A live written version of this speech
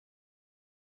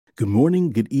Good morning,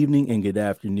 good evening, and good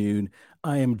afternoon.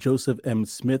 I am Joseph M.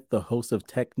 Smith, the host of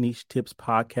Tech Niche Tips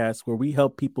podcast, where we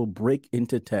help people break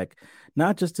into tech,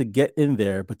 not just to get in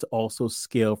there, but to also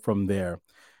scale from there.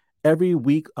 Every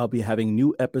week, I'll be having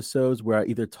new episodes where I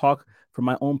either talk from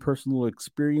my own personal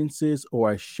experiences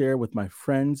or I share with my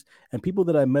friends and people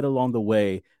that I met along the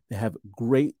way that have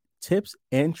great tips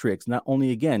and tricks, not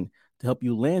only again to help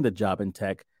you land a job in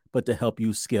tech, but to help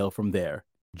you scale from there.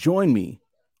 Join me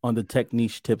on the Tech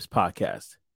Niche Tips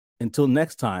podcast. Until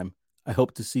next time, I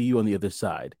hope to see you on the other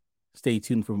side. Stay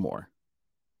tuned for more.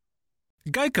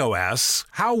 Geico asks,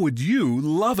 how would you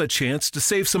love a chance to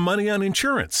save some money on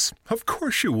insurance? Of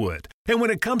course you would. And when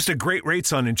it comes to great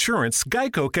rates on insurance,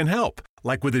 Geico can help.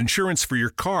 Like with insurance for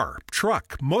your car,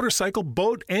 truck, motorcycle,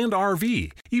 boat, and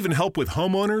RV. Even help with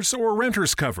homeowners or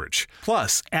renters coverage.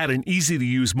 Plus, add an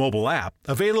easy-to-use mobile app,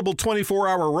 available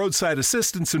 24-hour roadside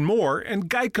assistance and more, and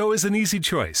Geico is an easy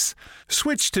choice.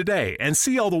 Switch today and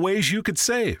see all the ways you could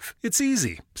save. It's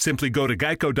easy. Simply go to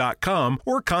geico.com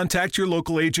or contact your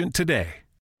local agent today.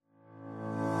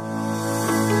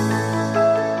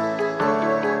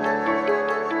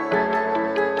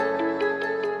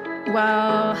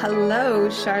 Well, hello,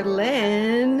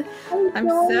 Charlene. I'm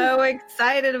so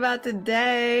excited about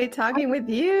today talking with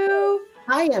you.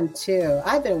 I am too.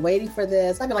 I've been waiting for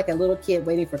this. I've been like a little kid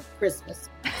waiting for Christmas.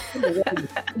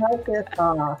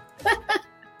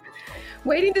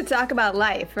 Waiting to talk about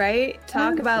life, right?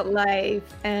 Talk about life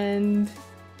and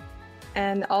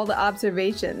all the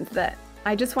observations that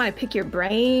I just want to pick your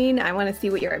brain. I want to see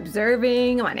what you're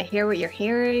observing. I want to hear what you're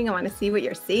hearing. I want to see what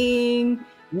you're seeing.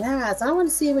 Yes, I want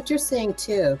to see what you're seeing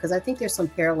too, because I think there's some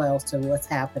parallels to what's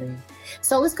happening.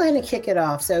 So let's go ahead and kick it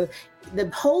off. So the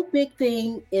whole big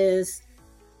thing is,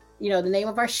 the name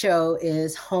of our show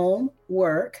is Home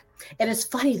Work. And it's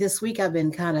funny, this week I've been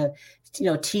kind of,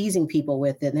 teasing people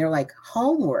with it. And they're like,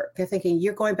 homework. They're thinking,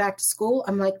 you're going back to school?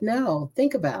 I'm like, no,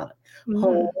 think about it.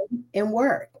 Home and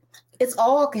work. It's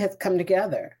all has come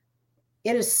together.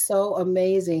 It is so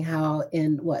amazing how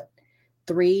in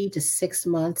 3 to 6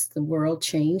 months, the world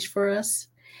changed for us.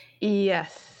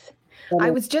 Yes.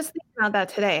 I was just thinking about that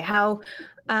today, how,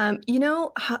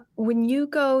 when you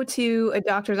go to a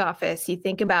doctor's office, you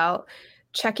think about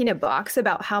checking a box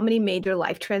about how many major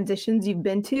life transitions you've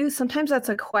been to. Sometimes that's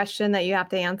a question that you have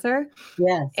to answer.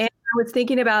 Yes. And I was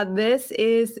thinking about this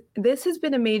has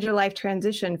been a major life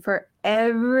transition for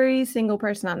every single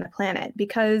person on the planet,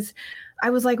 because I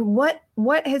was like, what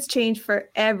has changed for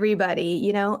everybody,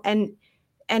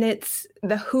 and it's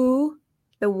the who,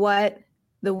 the what,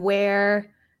 the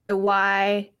where, the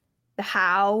why, the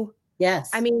how. Yes.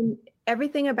 I mean,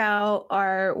 everything about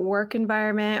our work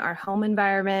environment, our home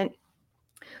environment,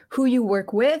 who you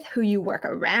work with, who you work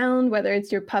around, whether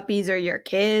it's your puppies or your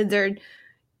kids or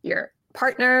your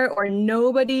partner or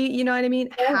nobody, you know what I mean?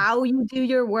 Yeah. How you do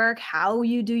your work, how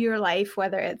you do your life,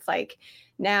 whether it's like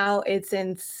now it's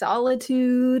in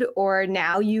solitude or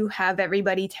now you have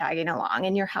everybody tagging along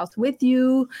in your house with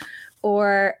you,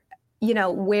 or,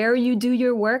 where you do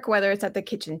your work, whether it's at the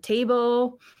kitchen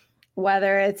table,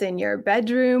 whether it's in your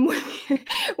bedroom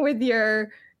with your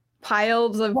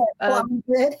piles of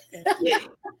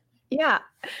yeah.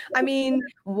 I mean,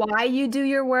 why you do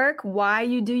your work, why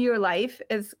you do your life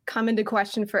is come into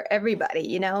question for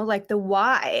everybody, like the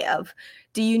why of,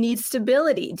 do you need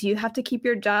stability? Do you have to keep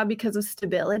your job because of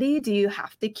stability? Do you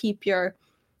have to keep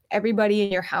everybody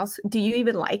in your house? Do you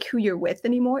even like who you're with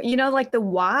anymore? Like the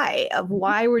why of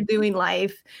why we're doing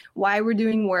life, why we're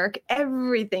doing work,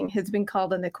 everything has been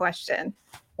called into question.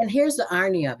 And here's the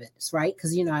irony of it, right?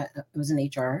 Because, I was in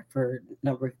HR for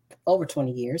over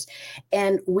 20 years,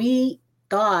 and we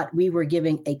thought we were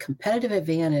giving a competitive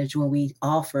advantage when we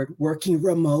offered working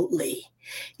remotely.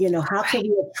 How can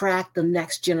we attract the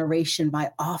next generation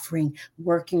by offering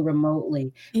working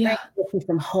remotely? Yeah. Working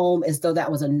from home as though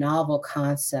that was a novel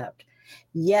concept.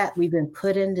 Yet we've been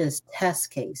put in this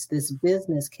test case, this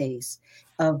business case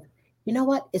of,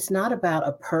 what? It's not about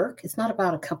a perk. It's not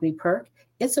about a company perk.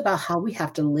 It's about how we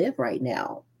have to live right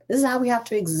now. This is how we have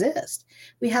to exist.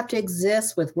 We have to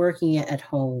exist with working at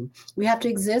home. We have to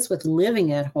exist with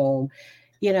living at home.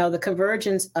 The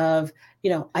convergence of,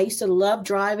 I used to love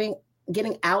driving,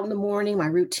 getting out in the morning, my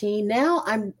routine. Now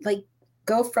I'm like,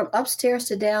 go from upstairs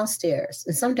to downstairs.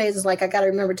 And some days it's like, I got to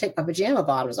remember to take my pajama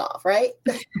bottoms off, right?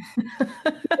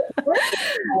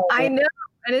 I know.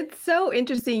 And it's so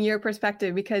interesting, your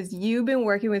perspective, because you've been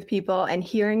working with people and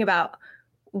hearing about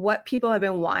what people have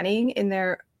been wanting in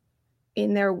their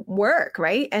work,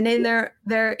 right? And in their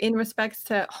in respects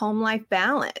to home life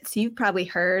balance. You've probably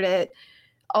heard it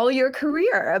all your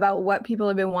career about what people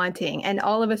have been wanting. And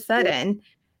all of a sudden,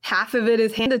 half of it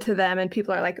is handed to them and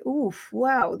people are like, oof,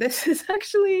 wow, this is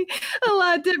actually a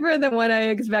lot different than what I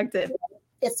expected.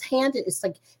 It's handed. It's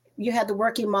like you had the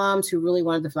working moms who really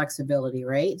wanted the flexibility,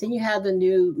 right? Then you have the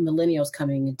new millennials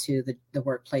coming into the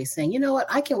workplace saying, you know what,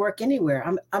 I can work anywhere.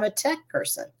 I'm a tech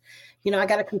person. I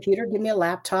got a computer, give me a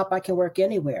laptop, I can work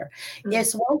anywhere. Mm-hmm.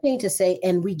 It's one thing to say,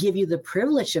 and we give you the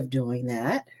privilege of doing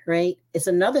that, right? It's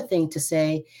another thing to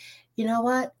say, you know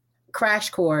what,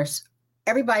 crash course,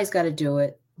 everybody's got to do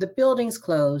it. The building's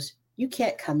closed. You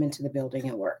can't come into the building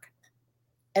and work.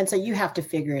 And so you have to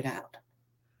figure it out.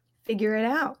 Figure it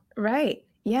out. Right.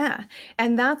 Yeah.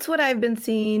 And that's what I've been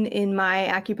seeing in my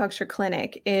acupuncture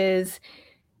clinic is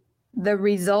the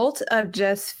result of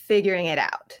just figuring it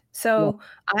out. So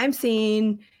yeah. I'm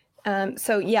seeing,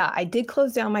 I did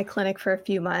close down my clinic for a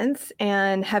few months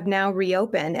and have now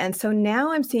reopened. And so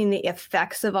now I'm seeing the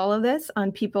effects of all of this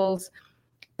on people's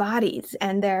bodies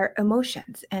and their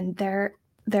emotions and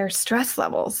their stress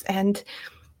levels. And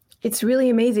it's really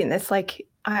amazing. It's like,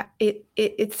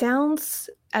 it sounds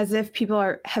as if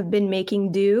people have been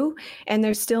making do and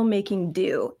they're still making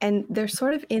do. And they're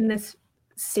sort of in this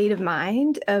state of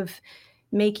mind of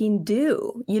making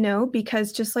do,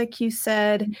 because just like you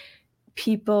said,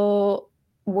 people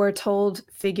were told,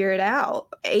 figure it out.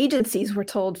 Agencies were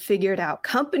told, figure it out.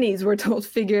 Companies were told,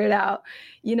 figure it out,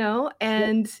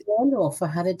 and manual for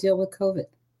how to deal with COVID.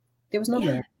 There was no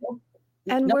manual.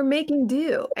 And we're making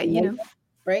do,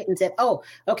 Right. And said, oh,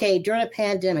 okay, during a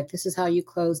pandemic, this is how you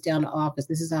close down the office.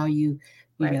 This is how you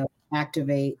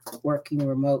activate working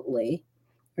remotely.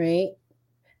 Right.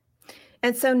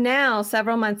 And so now,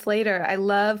 several months later, I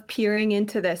love peering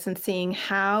into this and seeing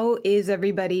how is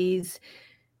everybody's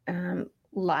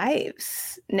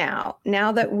lives now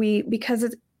that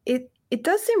because it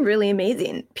does seem really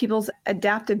amazing, people's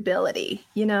adaptability,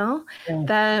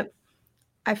 that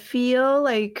I feel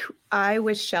like I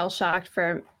was shell-shocked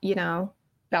for,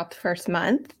 about the first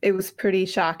month. It was pretty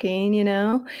shocking,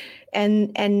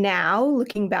 and now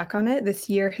looking back on it, this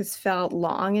year has felt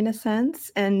long in a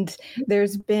sense. And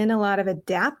there's been a lot of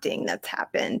adapting that's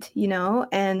happened,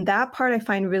 and that part I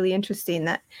find really interesting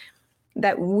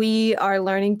that we are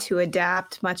learning to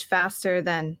adapt much faster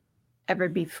than ever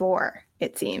before,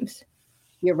 it seems.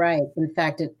 You're right. In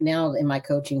fact, now in my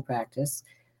coaching practice,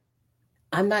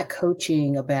 I'm not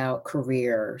coaching about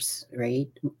careers, right?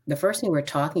 The first thing we're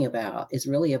talking about is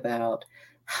really about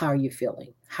how are you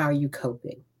feeling? How are you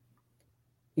coping?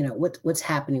 What's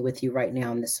happening with you right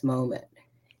now in this moment?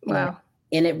 Wow.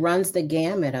 And it runs the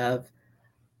gamut of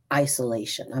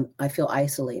isolation. I feel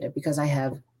isolated because I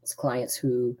have clients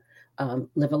who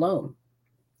live alone.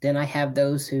 Then I have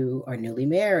those who are newly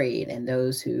married and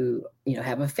those who,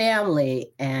 have a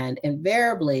family. And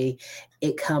invariably,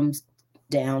 it comes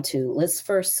down to let's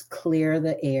first clear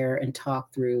the air and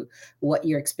talk through what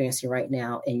you're experiencing right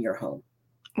now in your home.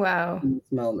 Wow. In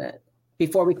this moment,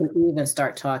 before we can even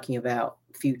start talking about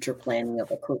future planning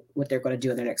of what they're going to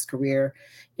do in their next career.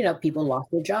 People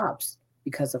lost their jobs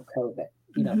because of COVID,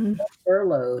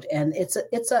 furloughed. And it's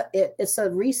a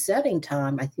resetting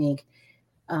time, I think,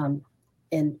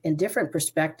 in different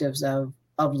perspectives of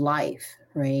life.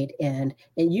 Right. And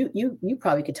you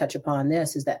probably could touch upon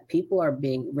this, is that people are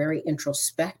being very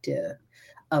introspective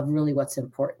of really what's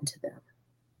important to them.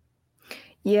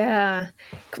 Yeah.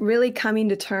 Really coming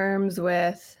to terms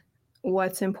with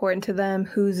what's important to them,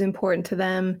 who's important to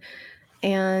them,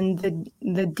 and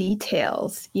the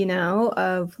details,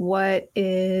 of what's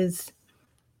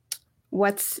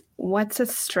a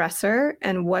stressor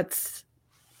and what's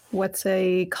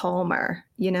a calmer,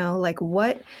 like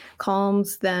what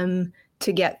calms them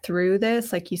to get through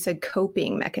this, like you said,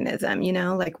 coping mechanism,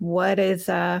 like what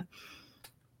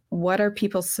are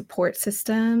people's support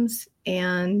systems,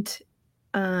 and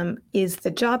is the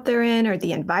job they're in or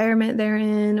the environment they're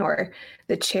in or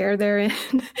the chair they're in,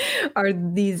 are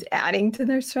these adding to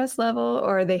their stress level,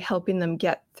 or are they helping them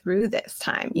get through this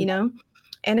time,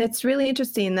 And it's really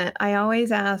interesting that I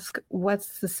always ask,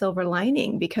 what's the silver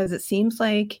lining? Because it seems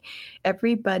like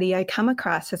everybody I come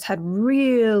across has had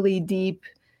really deep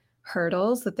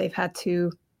hurdles that they've had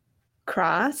to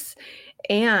cross.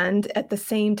 And at the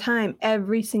same time,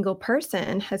 every single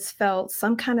person has felt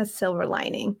some kind of silver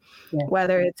lining,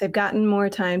 whether it's they've gotten more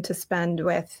time to spend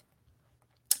with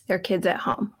their kids at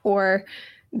home or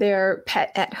their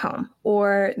pet at home,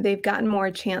 or they've gotten more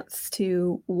chance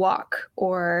to walk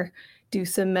or do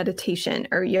some meditation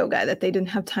or yoga that they didn't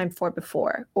have time for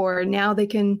before, or now they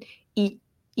can eat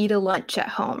a lunch at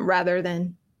home rather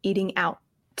than eating out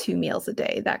 2 meals a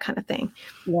day, that kind of thing.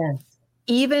 Yes.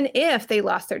 Even if they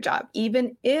lost their job,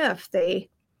 even if they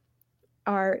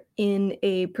are in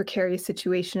a precarious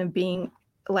situation of being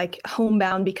like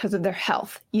homebound because of their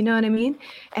health. You know what I mean?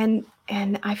 And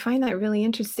I find that really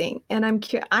interesting. And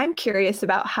I'm curious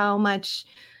about how much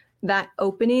that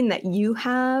opening that you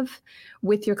have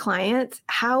with your clients,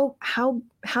 how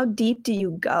deep do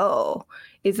you go?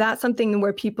 Is that something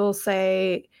where people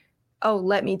say, "Oh,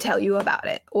 let me tell you about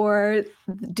it," or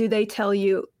do they tell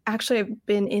you, "Actually, I've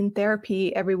been in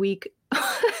therapy every week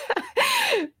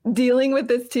dealing with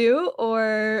this too"?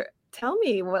 Or tell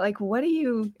me, what are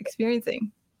you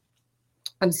experiencing?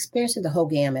 I'm experiencing the whole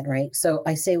gamut, right? So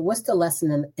I say, what's the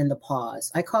lesson in the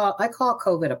pause? I call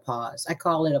COVID a pause. I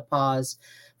call it a pause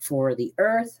for the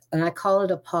earth, and I call it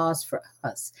a pause for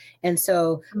us. And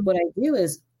so what I do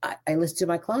is I listen to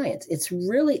my clients. It's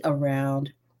really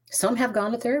around, some have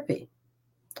gone to therapy.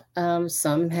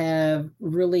 Some have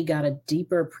really got a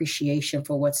deeper appreciation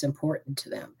for what's important to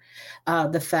them.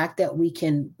 The fact that we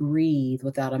can breathe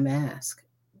without a mask,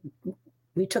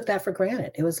 we took that for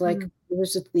granted. It was like, it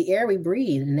was just the air we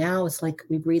breathe. And now it's like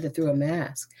we breathe it through a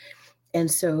mask. And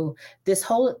so this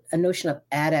whole notion of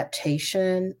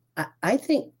adaptation, I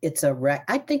think it's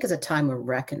a time of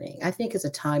reckoning. I think it's a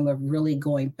time of really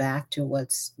going back to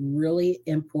what's really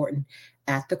important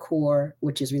at the core,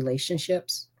 which is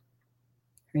relationships,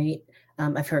 right?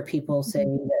 I've heard people say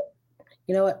that,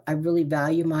 you know what, I really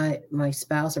value my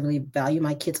spouse. I really value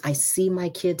my kids. I see my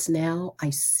kids now. I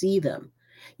see them.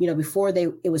 Before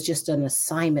it was just an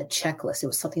assignment checklist. It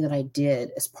was something that I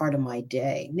did as part of my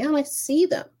day. Now I see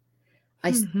them.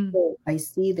 I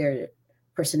see their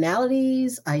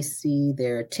personalities. I see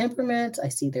their temperaments. I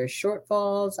see their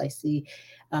shortfalls. I see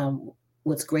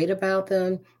what's great about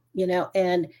them,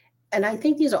 and I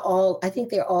think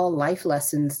they're all life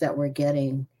lessons that we're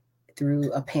getting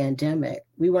through a pandemic.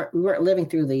 We weren't living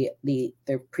through the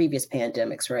previous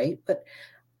pandemics, right? But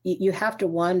you have to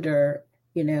wonder,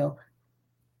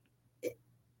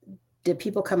 did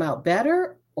people come out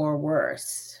better or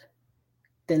worse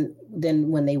than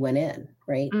when they went in,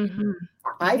 right? Mm-hmm.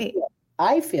 Right.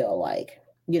 I feel like,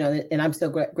 and I'm so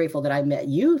grateful that I met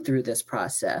you through this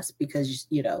process, because,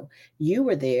 you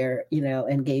were there,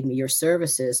 and gave me your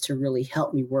services to really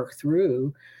help me work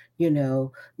through,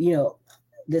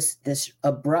 this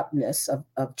abruptness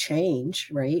of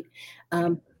change, right?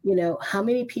 How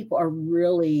many people are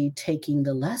really taking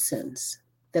the lessons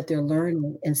that they're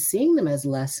learning and seeing them as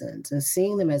lessons and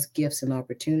seeing them as gifts and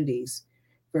opportunities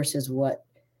versus what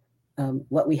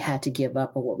we had to give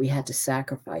up or what we had to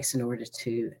sacrifice in order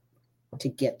to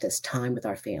get this time with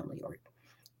our family, or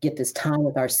get this time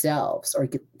with ourselves,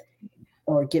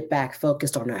 or get back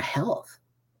focused on our health.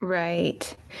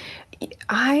 Right.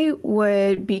 I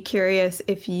would be curious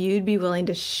if you'd be willing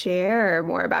to share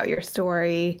more about your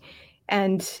story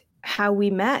and how we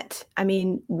met. I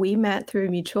mean, we met through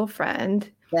a mutual friend.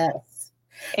 Yes.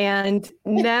 And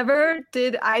never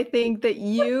did I think that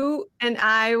you and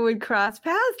I would cross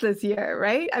paths this year,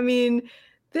 right? I mean,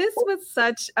 this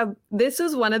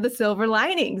was one of the silver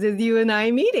linings, is you and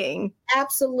I meeting.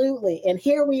 Absolutely. And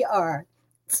here we are.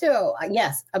 So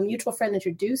yes, a mutual friend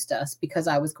introduced us because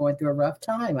I was going through a rough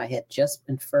time. I had just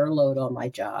been furloughed on my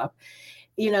job,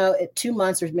 2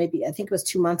 months, or maybe I think it was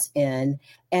 2 months in.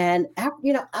 And,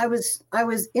 I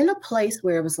was in a place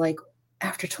where it was like,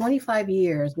 after 25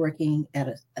 years working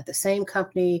at the same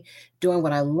company, doing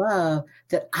what I love,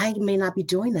 that I may not be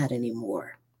doing that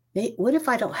anymore. What if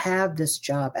I don't have this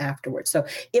job afterwards? So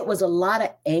it was a lot of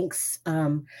angst.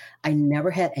 I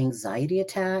never had anxiety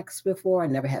attacks before. I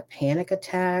never had panic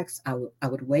attacks. I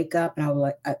would wake up and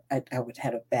I would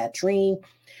have a bad dream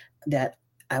that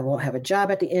I won't have a job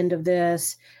at the end of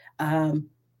this.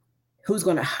 Who's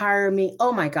going to hire me?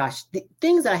 Oh my gosh,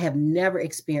 things that I have never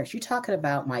experienced. You're talking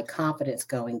about my confidence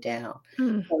going down.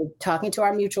 So talking to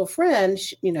our mutual friend,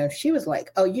 she was like,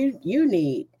 "Oh, you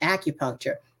need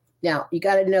acupuncture." Now you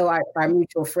got to know our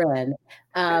mutual friend.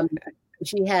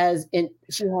 She has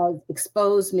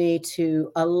exposed me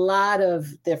to a lot of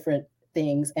different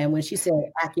things, and when she said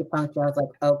acupuncture, I was like,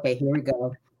 "Okay, here we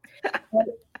go."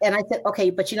 And I said, "Okay,"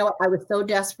 but you know what? I was so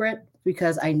desperate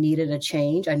because I needed a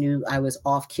change. I knew I was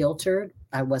off kiltered.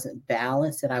 I wasn't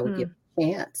balanced, and I would give a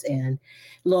chance. And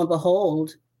lo and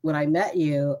behold, when I met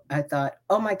you, I thought,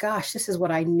 "Oh my gosh, this is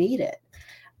what I needed."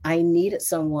 I needed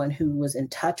someone who was in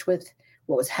touch with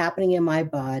what was happening in my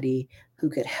body, who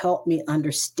could help me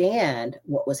understand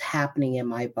what was happening in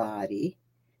my body,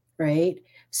 right?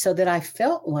 So that I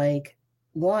felt like,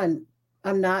 one,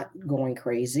 I'm not going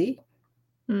crazy,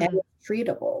 and it's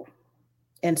treatable.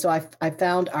 And so I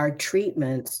found our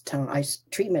treatment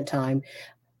time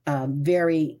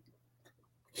very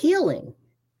healing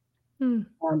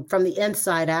from the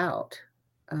inside out.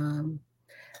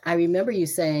 I remember you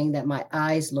saying that my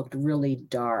eyes looked really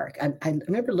dark. I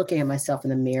remember looking at myself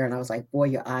in the mirror and I was like, boy,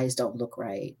 your eyes don't look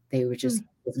right. They were just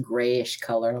this grayish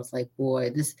color. And I was like,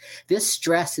 boy, this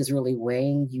stress is really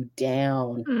weighing you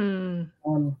down.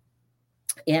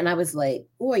 And I was like,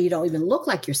 boy, you don't even look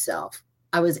like yourself.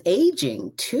 I was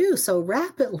aging too so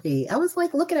rapidly. I was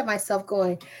like looking at myself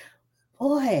going,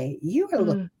 boy, you are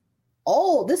looking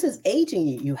old. This is aging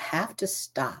you. You have to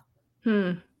stop.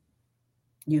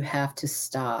 You have to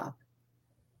stop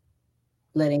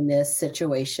letting this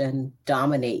situation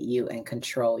dominate you and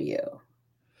control you.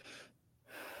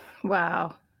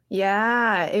 Wow.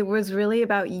 Yeah. It was really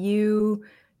about you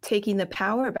taking the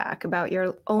power back about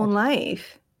your own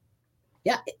life.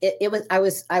 Yeah, it was.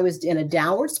 I was in a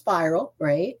downward spiral,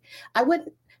 right? I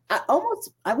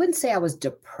wouldn't say I was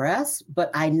depressed,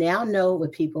 but I now know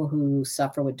with people who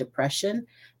suffer with depression,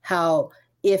 how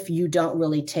if you don't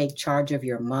really take charge of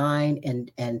your mind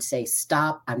and say,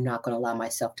 stop, I'm not going to allow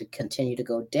myself to continue to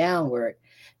go downward,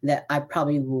 that I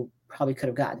probably could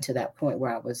have gotten to that point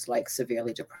where I was like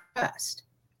severely depressed,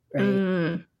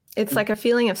 right? It's like a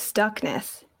feeling of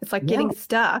stuckness. It's like getting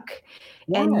stuck.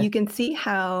 And you can see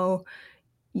how,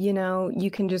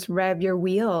 you can just rev your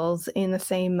wheels in the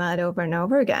same mud over and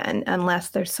over again, unless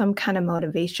there's some kind of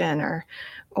motivation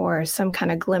or some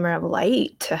kind of glimmer of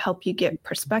light to help you get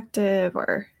perspective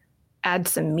or add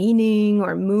some meaning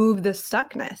or move the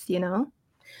stuckness,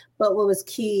 But what was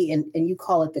key, and you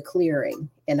call it the clearing.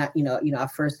 And our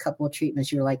first couple of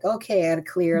treatments, you're like, okay, I got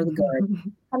to clear the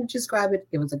garden. How did you describe it?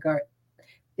 It was a garden.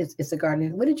 It's a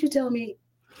garden. What did you tell me?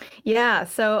 Yeah.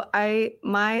 So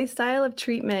my style of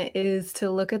treatment is to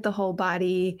look at the whole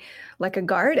body like a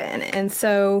garden. And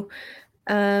so,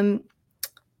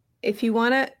 if you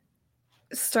want to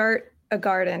start a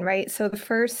garden, right? So the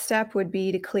first step would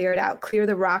be to clear it out, clear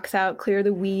the rocks out, clear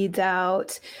the weeds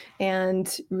out,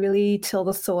 and really till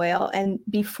the soil. And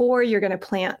before you're going to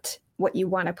plant what you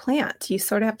want to plant, you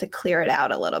sort of have to clear it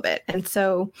out a little bit. And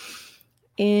so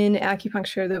in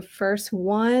acupuncture, the first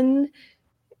one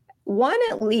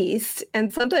at least,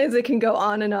 and sometimes it can go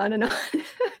on and on and on,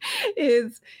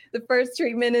 is the first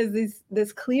treatment is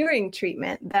this clearing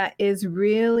treatment that is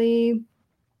really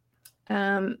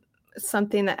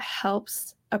something that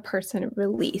helps a person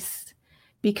release.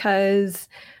 Because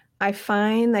I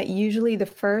find that usually the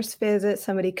first visit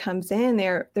somebody comes in,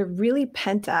 they're really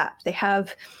pent up. They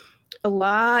have a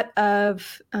lot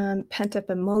of pent up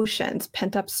emotions,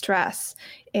 pent up stress,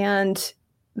 and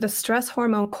the stress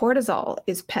hormone cortisol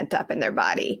is pent up in their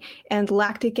body, and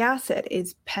lactic acid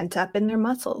is pent up in their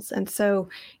muscles. And so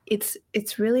it's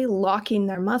really locking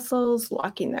their muscles,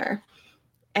 locking their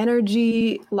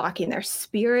energy, locking their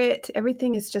spirit.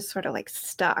 Everything is just sort of like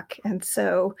stuck. And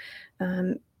so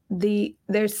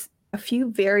there's a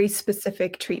few very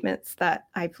specific treatments that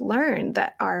I've learned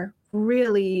that are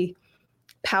really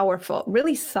powerful,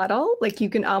 really subtle, like you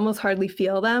can almost hardly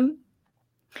feel them,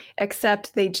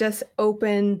 except they just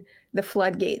open the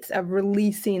floodgates of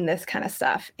releasing this kind of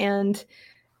stuff. And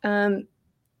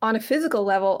on a physical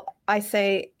level, I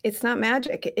say it's not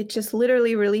magic. It just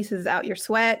literally releases out your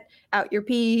sweat, out your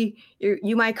pee.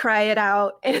 You might cry it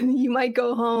out, and you might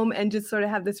go home and just sort of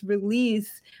have this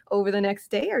release over the next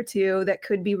day or two that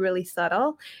could be really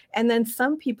subtle. And then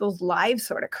some people's lives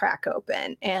sort of crack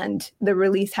open and the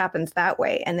release happens that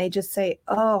way. And they just say,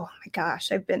 oh my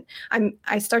gosh,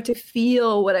 I start to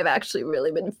feel what I've actually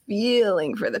really been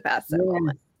feeling for the past several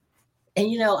months. And,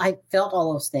 I felt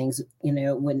all those things,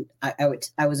 when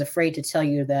I was afraid to tell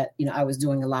you that, I was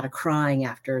doing a lot of crying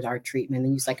after our treatment.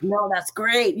 And you're like, no, that's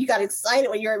great. You got excited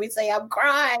when you heard me say I'm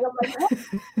crying. I'm like,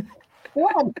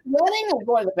 what? I'm sweating? I'm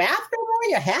going to the bathroom? Are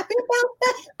you happy about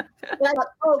that? And I thought,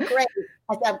 oh, great.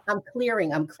 I thought, I'm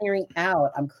clearing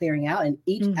out. And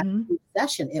each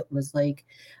session, it was like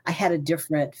I had a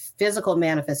different physical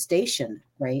manifestation,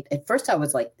 right? At first I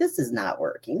was like, this is not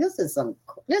working. This is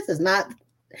not.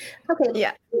 Okay,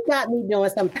 yeah, you got me doing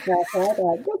something else.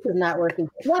 Like, this is not working.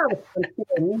 Now I was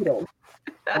needles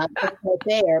right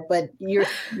there, but you're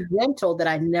gentle that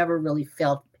I never really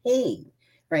felt pain,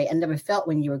 right? I never felt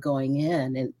when you were going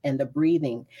in and the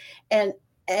breathing, and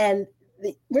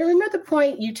remember the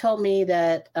point you told me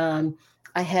that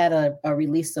I had a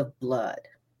release of blood.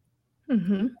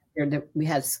 We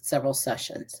had several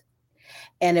sessions,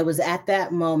 and it was at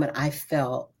that moment I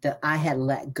felt that I had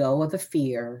let go of the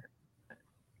fear.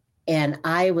 And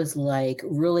I was like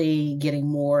really getting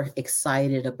more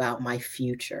excited about my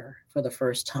future for the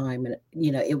first time. And,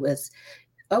 it was,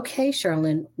 okay,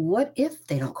 Sherlyn, what if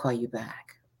they don't call you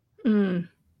back?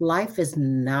 Life is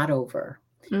not over.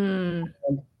 And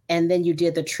then you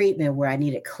did the treatment where I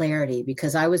needed clarity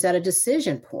because I was at a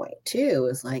decision point too. It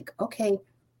was like, okay,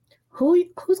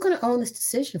 who's going to own this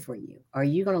decision for you? Are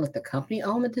you going to let the company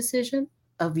own the decision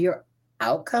of your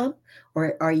outcome,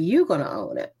 or are you going to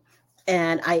own it?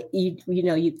 And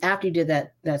after you did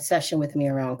that session with me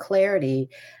around clarity,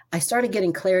 I started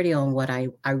getting clarity on what I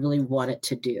really wanted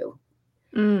to do.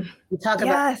 We talk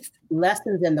about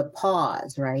lessons in the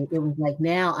pause, right? It was like,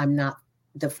 now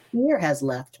the fear has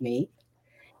left me.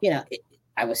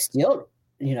 I was still,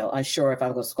 unsure if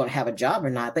I was going to have a job or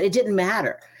not, but it didn't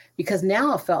matter, because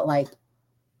now I felt like,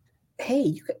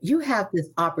 hey, you have this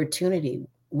opportunity.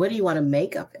 What do you want to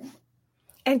make of it?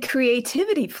 And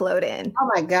creativity flowed in.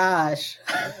 Oh my gosh.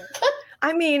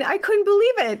 I mean, I couldn't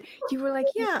believe it. You were like,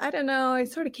 yeah, I don't know. I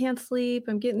sort of can't sleep.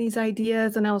 I'm getting these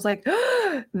ideas. And I was like,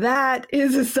 oh, that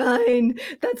is a sign.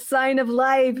 That's sign of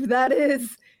life. That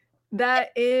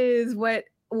is what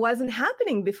wasn't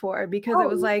happening before, because it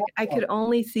was like, I could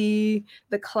only see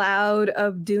the cloud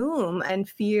of doom and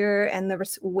fear and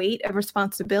the weight of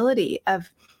responsibility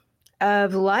of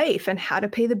life and how to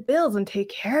pay the bills and take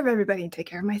care of everybody and take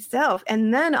care of myself.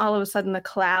 And then all of a sudden the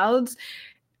clouds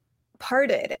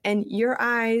parted and your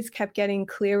eyes kept getting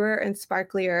clearer and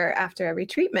sparklier after every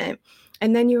treatment.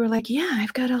 And then you were like, yeah,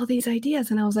 I've got all these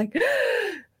ideas. And I was like,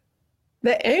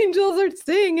 the angels are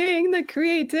singing, the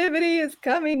creativity is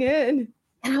coming in.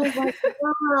 And I was like,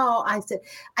 wow. I said,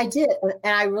 I did.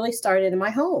 And I really started in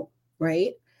my home,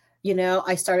 right?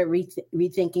 I started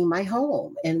rethinking my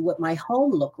home and what my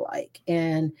home looked like,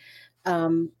 and,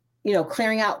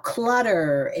 clearing out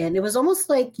clutter. And it was almost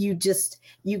like you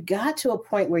got to a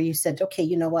point where you said, okay,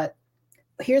 you know what?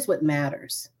 Here's what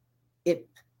matters.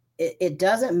 It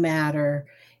doesn't matter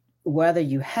whether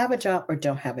you have a job or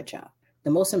don't have a job. The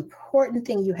most important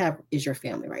thing you have is your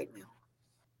family right now.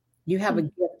 You have a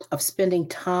gift of spending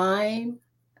time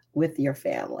with your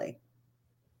family.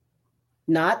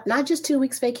 Not just 2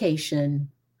 weeks vacation,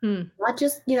 not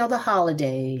just, the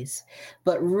holidays,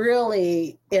 but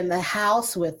really in the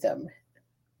house with them.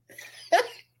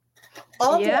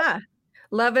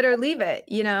 Love it or leave it,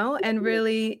 and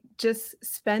really just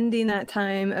spending that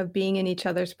time of being in each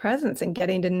other's presence and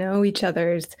getting to know each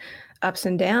other's ups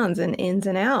and downs and ins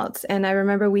and outs. And I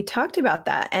remember we talked about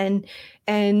that, and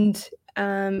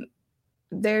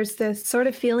there's this sort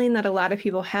of feeling that a lot of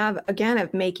people have, again,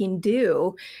 of making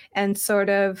do and sort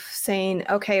of saying,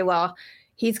 okay, well,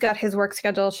 he's got his work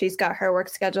schedule, she's got her work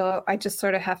schedule. I just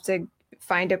sort of have to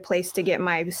find a place to get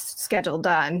my schedule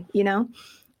done,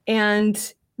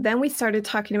 And then we started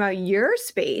talking about your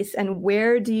space and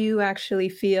where do you actually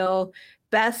feel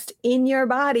best in your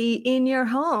body, in your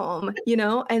home,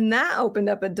 and that opened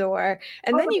up a door.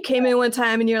 And then you came in one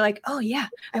time and you're like, oh yeah,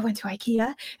 I went to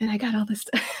IKEA and I got all this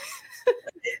stuff.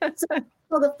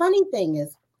 Well, the funny thing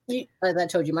is, as I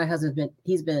told you, my husband's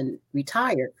he's been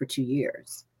retired for 2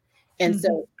 years. And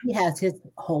so he has his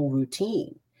whole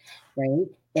routine, right?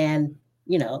 And,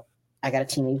 I got a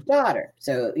teenage daughter.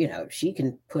 So, she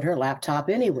can put her laptop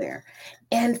anywhere.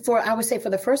 And I would say for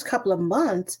the first couple of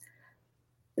months,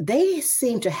 they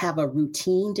seem to have a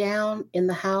routine down in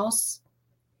the house.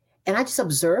 And I just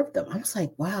observed them. I was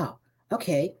like, wow,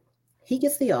 okay, he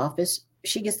gets the office,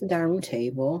 she gets the dining room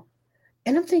table.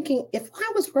 And I'm thinking, if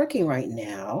I was working right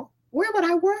now, where would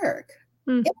I work?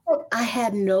 I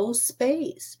had no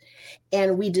space.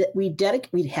 And we'd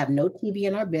have no TV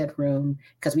in our bedroom,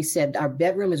 because we said our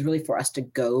bedroom is really for us to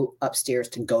go upstairs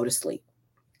to go to sleep.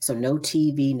 So no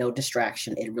TV, no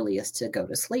distraction. It really is to go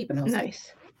to sleep. And I was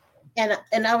nice.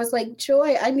 And I was like,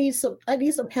 Joy, I need some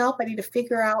help. I need to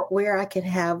figure out where I can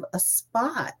have a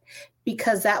spot,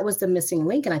 because that was the missing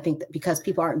link. And I think that because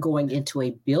people aren't going into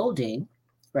a building,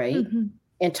 right?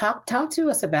 And talk to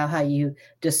us about how you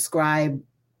describe,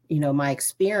 my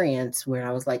experience where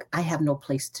I was like, I have no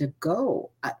place to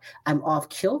go. I'm off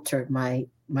kilter. My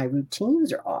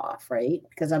routines are off, right?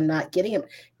 Because I'm not getting them.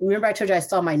 Remember I told you I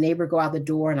saw my neighbor go out the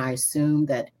door and I assumed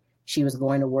that she was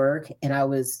going to work, and I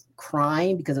was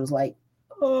crying because it was like,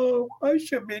 oh, I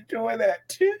should be doing that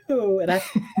too. And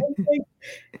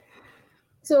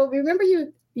so remember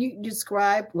you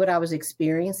described what I was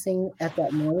experiencing at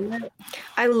that moment.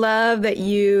 I love that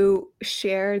you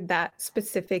shared that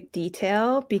specific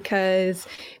detail, because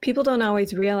people don't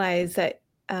always realize that,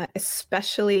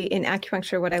 especially in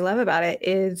acupuncture, what I love about it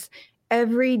is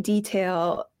every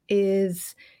detail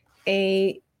is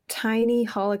a tiny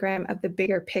hologram of the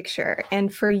bigger picture.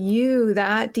 And for you,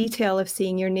 that detail of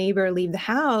seeing your neighbor leave the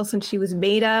house and she was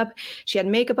made up, she had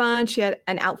makeup on, she had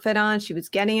an outfit on, she was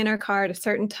getting in her car at a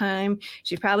certain time,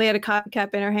 she probably had a coffee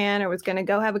cup in her hand or was going to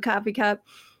go have a coffee cup,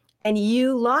 and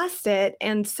you lost it.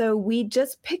 And so we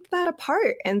just picked that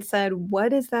apart and said,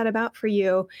 what is that about for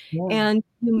you? Yeah. And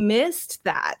you missed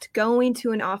that, going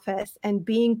to an office and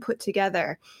being put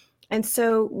together. And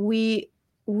so we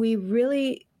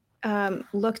really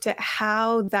looked at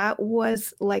how that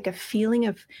was like a feeling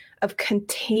of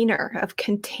container, of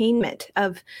containment,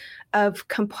 of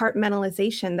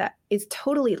compartmentalization that is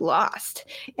totally lost.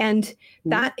 And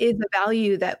that is a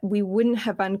value that we wouldn't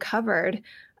have uncovered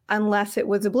unless it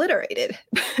was obliterated.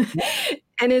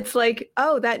 And it's like,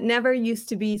 oh, that never used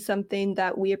to be something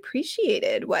that we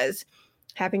appreciated, was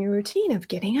having a routine of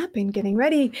getting up and getting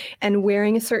ready and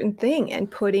wearing a certain thing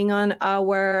and putting on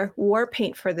our war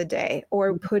paint for the day,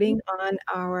 or putting on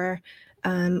our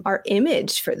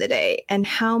image for the day, and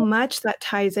how much that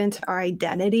ties into our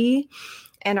identity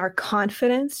and our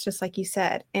confidence, just like you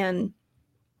said, and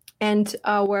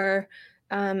our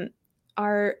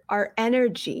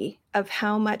energy of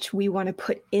how much we want to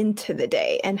put into the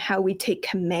day and how we take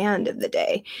command of the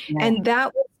day. Yeah. And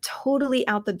that was totally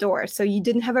out the door. So you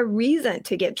didn't have a reason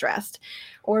to get dressed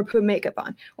or put makeup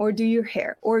on or do your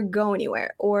hair or go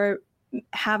anywhere or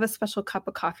have a special cup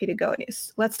of coffee to go.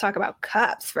 Let's talk about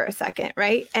cups for a second,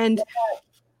 right? And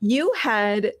you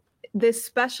had this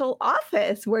special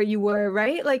office where you were,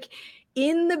 right? Like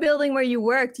in the building where you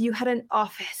worked, you had an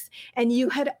office and you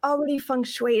had already feng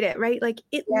shuied it, right? Like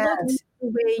it looked the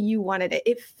way you wanted it.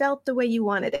 It felt the way you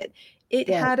wanted it. It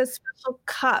had a special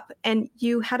cup, and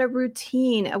you had a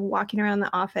routine of walking around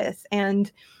the office,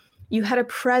 and you had a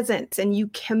presence, and you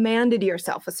commanded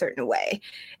yourself a certain way.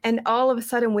 And all of a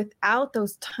sudden, without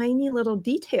those tiny little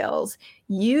details,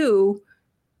 you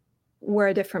were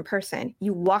a different person.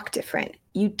 You walked different.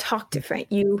 You talked different.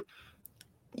 You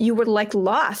were like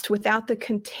lost without the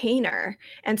container.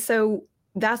 And so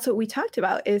that's what we talked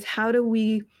about, is how do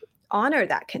we honor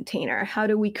that container? How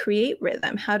do we create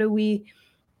rhythm? How do we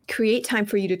create time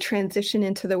for you to transition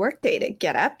into the workday, to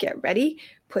get up, get ready,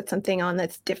 put something on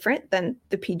that's different than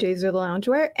the PJs or the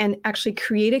loungewear, and actually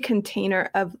create a container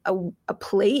of a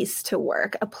place to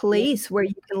work, a place where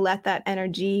you can let that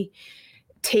energy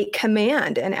take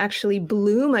command and actually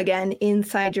bloom again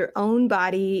inside your own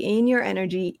body, in your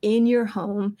energy, in your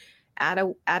home, at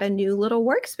a new little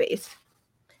workspace.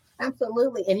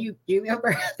 Absolutely. And you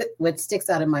remember what sticks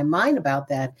out in my mind about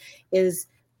that is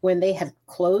when they had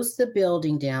closed the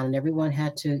building down and everyone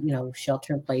had to,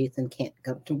 shelter in place and can't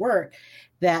go to work,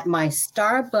 that my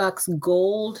Starbucks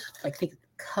gold, I think,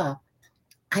 cup,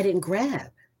 I didn't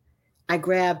grab. I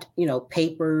grabbed,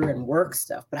 paper and work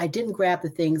stuff, but I didn't grab the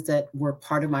things that were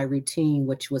part of my routine,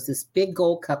 which was this big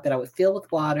gold cup that I would fill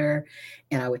with water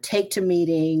and I would take to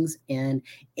meetings, and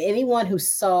anyone who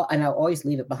saw, and I'll always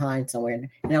leave it behind somewhere, and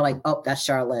they're like, oh, that's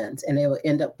Charlene's. And they would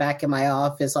end up back in my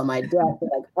office on my desk,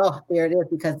 like, oh, there it is,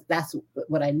 because that's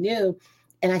what I knew.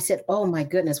 And I said, oh my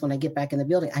goodness, when I get back in the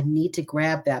building, I need to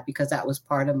grab that because that was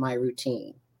part of my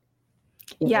routine.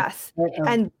 Yes.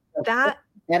 And that,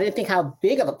 I didn't think how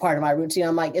big of a part of my routine.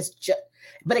 I'm like, it's just,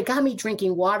 but it got me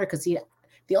drinking water, because the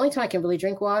only time I can really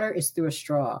drink water is through a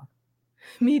straw.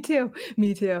 Me too.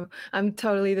 I'm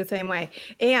totally the same way.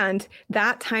 And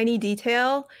that tiny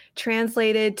detail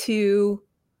translated to,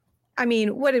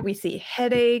 what did we see?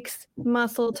 Headaches,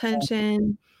 muscle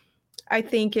tension. I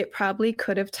think it probably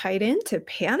could have tied into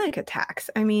panic attacks.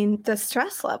 The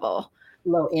stress level.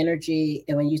 Low energy.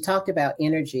 And when you talked about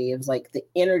energy, it was like the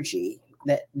energy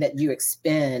that you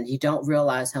expend, you don't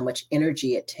realize how much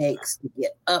energy it takes to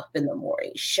get up in the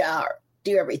morning, shower,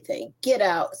 do everything, get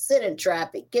out, sit in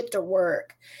traffic, get to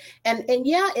work. And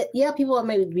people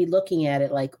may be looking at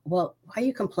it like, well, why are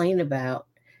you complaining about,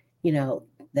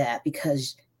 that?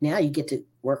 Because now you get to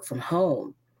work from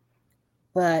home.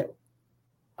 But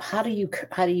how do you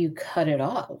cut it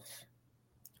off?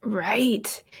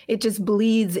 Right. It just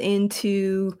bleeds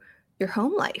into your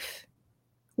home life.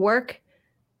 Work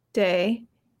day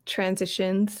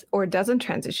transitions or doesn't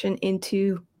transition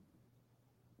into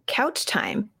couch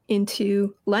time,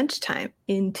 into lunch time,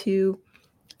 into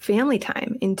family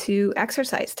time, into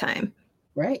exercise time.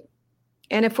 Right.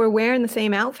 And if we're wearing the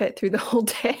same outfit through the whole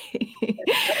day,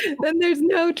 then there's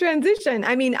no transition.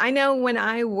 I know when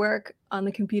I work on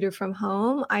the computer from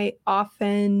home, I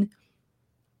often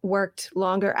worked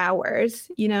longer hours.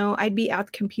 I'd be at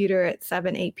the computer at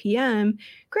 7, 8 p.m.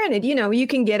 Granted, you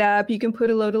can get up, you can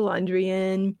put a load of laundry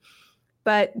in,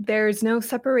 but there's no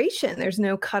separation. There's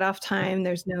no cutoff time.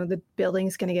 There's no, the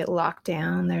building's going to get locked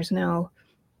down.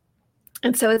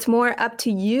 And so it's more up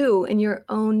to you and your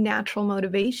own natural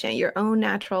motivation, your own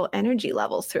natural energy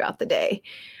levels throughout the day,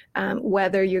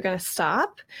 whether you're going to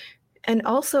stop, and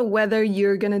also whether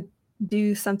you're going to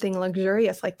do something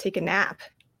luxurious, like take a nap.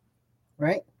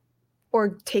 Right.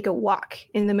 Or take a walk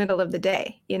in the middle of the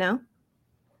day,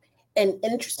 And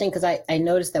interesting, because I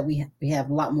noticed that we have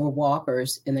a lot more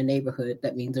walkers in the neighborhood.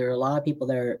 That means there are a lot of people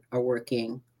that are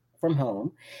working from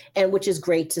home, and which is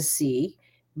great to see.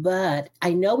 But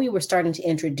I know we were starting to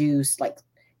introduce, like,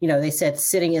 they said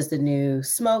sitting is the new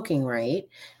smoking, right?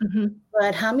 Mhm.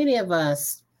 But how many of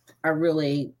us are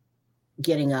really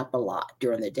getting up a lot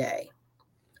during the day?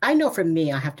 I know for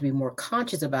me, I have to be more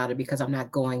conscious about it because I'm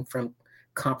not going from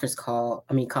conference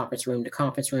room to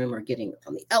conference room, or getting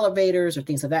on the elevators or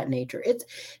things of that nature. It's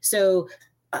so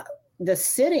the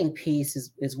sitting piece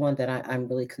is one that I'm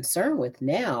really concerned with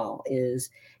now is,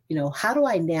 how do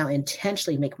I now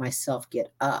intentionally make myself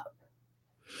get up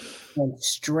and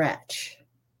stretch?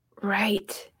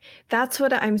 Right. That's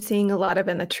what I'm seeing a lot of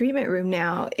in the treatment room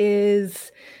now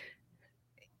is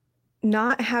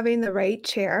not having the right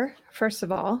chair, first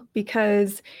of all,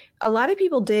 because a lot of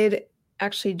people did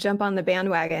actually jump on the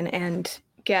bandwagon and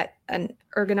get an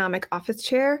ergonomic office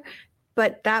chair.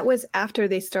 But that was after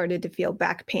they started to feel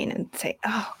back pain and say,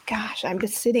 oh gosh, I'm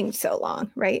just sitting so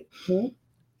long, right? Mhm.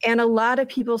 And a lot of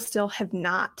people still have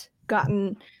not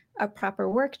gotten a proper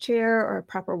work chair or a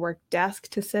proper work desk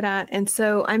to sit at. And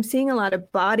so I'm seeing a lot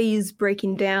of bodies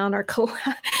breaking down or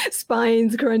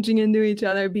spines crunching into each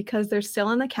other because they're still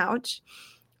on the couch,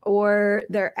 or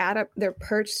they're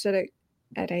perched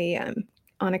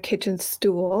on a kitchen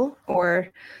stool,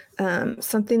 or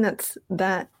something that's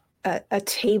a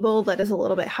table that is a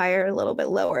little bit higher, a little bit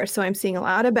lower. So I'm seeing a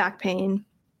lot of back pain.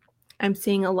 I'm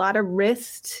seeing a lot of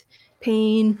wrist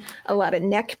pain, a lot of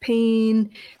neck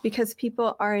pain, because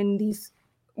people are in these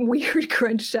weird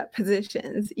crunched up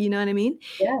positions. You know what I mean?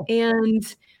 Yeah.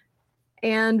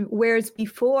 And whereas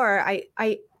before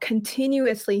I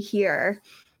continuously hear,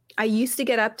 I used to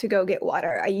get up to go get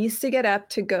water. I used to get up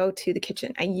to go to the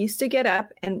kitchen. I used to get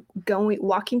up and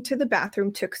walking to the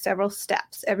bathroom took several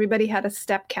steps. Everybody had a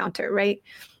step counter, right?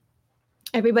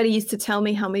 Everybody used to tell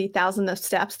me how many thousands of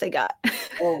steps they got.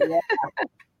 Oh, yeah.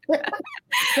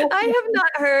 I have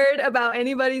not heard about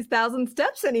anybody's 1,000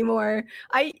 steps anymore.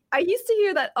 I used to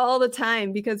hear that all the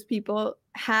time because people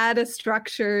had a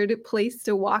structured place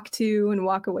to walk to and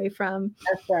walk away from.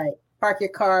 That's right. Park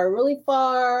your car really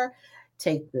far,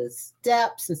 take the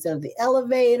steps instead of the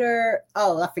elevator.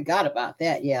 Oh, I forgot about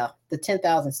that. Yeah. The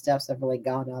 10,000 steps have really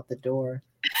gone out the door.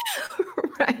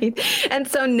 Right. And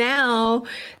so now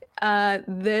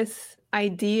this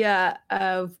idea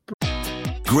of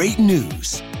Great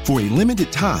news. For a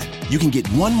limited time, you can get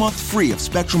 1 month free of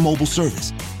Spectrum Mobile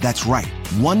service. That's right,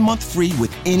 1 month free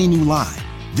with any new line.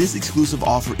 This exclusive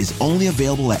offer is only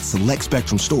available at select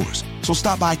Spectrum stores, so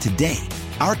stop by today.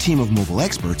 Our team of mobile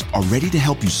experts are ready to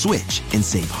help you switch and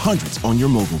save hundreds on your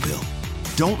mobile bill.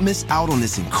 Don't miss out on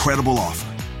this incredible offer.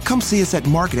 Come see us at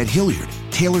Market at Hilliard,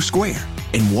 Taylor Square,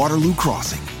 and Waterloo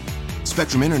Crossing.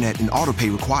 Spectrum Internet and autopay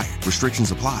required.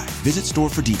 Restrictions apply. Visit store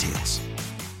for details.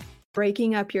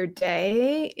 breaking up your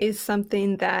day is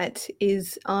something that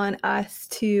is on us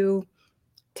to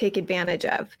take advantage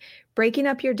of. Breaking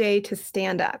up your day to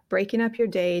stand up, breaking up your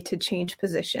day to change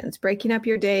positions, breaking up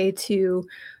your day to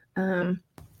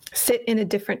sit in a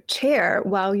different chair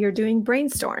while you're doing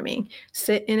brainstorming,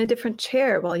 sit in a different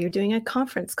chair while you're doing a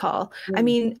conference call. I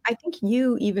mean, I think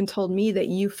you even told me that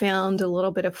you found a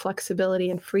little bit of flexibility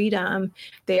and freedom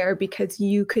there because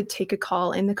you could take a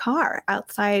call in the car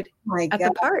outside at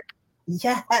the park.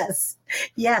 Yes.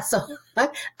 Yeah. So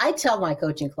I tell my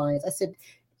coaching clients, I said,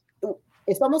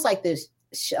 it's almost like this,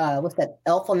 what's that,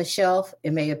 elf on the shelf?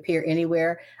 It may appear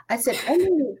anywhere. I said,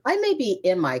 I may be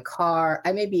in my car.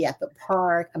 I may be at the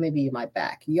park. I may be in my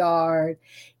backyard.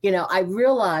 I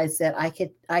realized that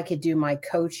I could do my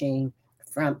coaching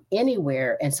from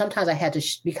anywhere. And sometimes I had to,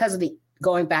 because of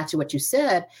going back to what you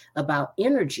said about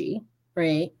energy,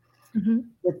 right? Mm-hmm.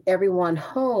 With everyone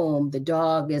home, the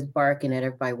dog is barking at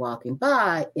everybody walking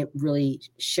by. It really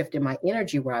shifted my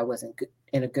energy where I wasn't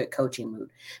in a good coaching mood.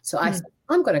 So I said,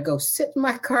 I'm going to go sit in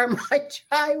my car in my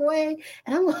driveway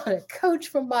and I'm going to coach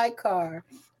from my car.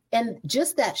 And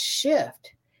just that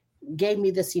shift gave me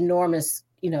this enormous,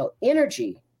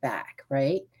 energy back,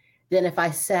 right? Then if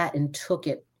I sat and took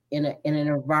it in an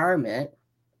environment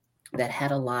that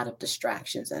had a lot of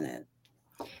distractions in it.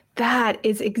 That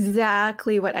is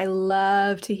exactly what I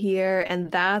love to hear.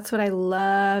 And that's what I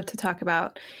love to talk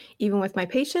about, even with my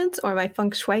patients or my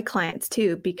feng shui clients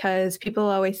too, because people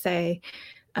always say,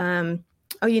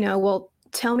 well,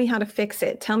 tell me how to fix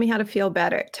it. Tell me how to feel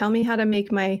better. Tell me how to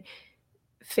make my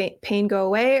pain go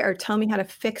away, or tell me how to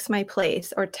fix my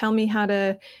place, or tell me how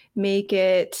to make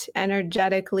it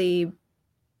energetically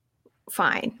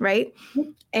fine, right?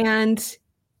 And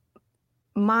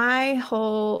my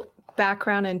whole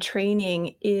background and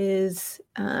training is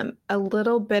a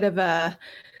little bit of a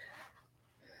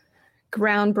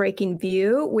groundbreaking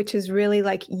view, which is really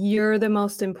like you're the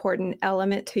most important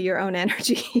element to your own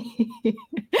energy.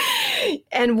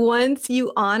 And once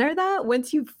you honor that,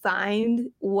 once you find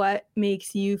what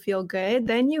makes you feel good,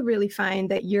 then you really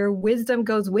find that your wisdom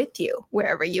goes with you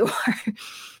wherever you are.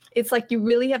 It's like you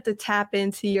really have to tap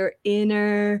into your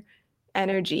inner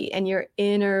energy and your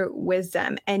inner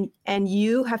wisdom, and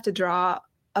you have to draw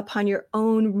upon your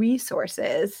own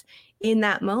resources in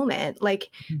that moment, like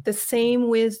the same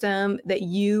wisdom that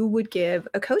you would give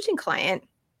a coaching client.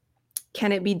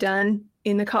 Can it be done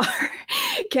in the car?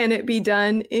 Can it be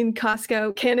done in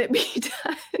Costco? Can it be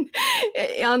done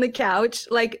on the couch?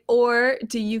 Like, or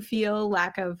do you feel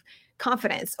lack of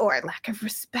confidence or lack of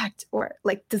respect? Or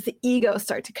like, does the ego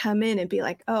start to come in and be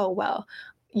like, oh, well,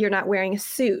 you're not wearing a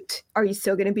suit. Are you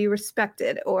still going to be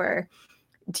respected? Or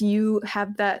do you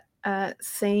have that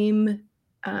same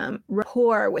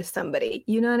rapport with somebody?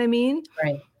 You know what I mean?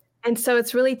 Right. And so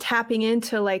it's really tapping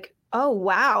into like, oh,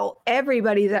 wow,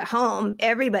 everybody's at home.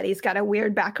 Everybody's got a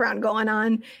weird background going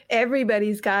on.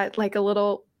 Everybody's got like a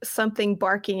little something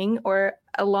barking or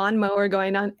a lawnmower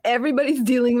going on. Everybody's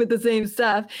dealing with the same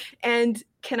stuff. And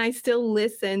can I still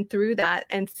listen through that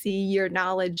and see your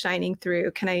knowledge shining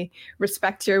through? Can I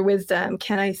respect your wisdom?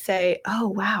 Can I say, oh,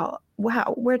 wow,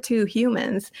 we're two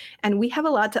humans and we have a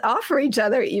lot to offer each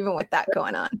other, even with that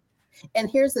going on. And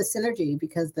here's the synergy,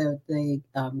 because the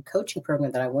coaching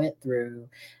program that I went through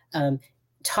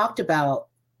talked about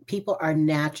people are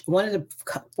natural. One of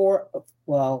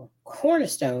the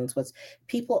cornerstones was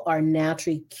people are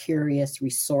naturally curious,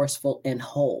 resourceful, and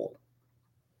whole.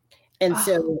 And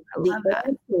so the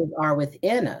answers are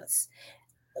within us.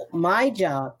 My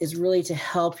job is really to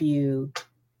help you,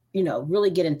 really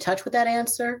get in touch with that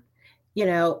answer,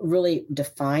 really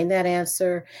define that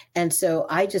answer. And so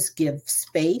I just give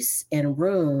space and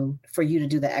room for you to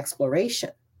do the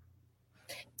exploration.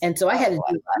 And so I had to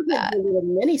do a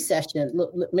mini session,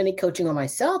 mini coaching on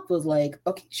myself. Was like,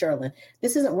 okay, Sherilyn,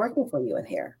 this isn't working for you in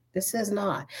here. This is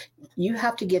not. You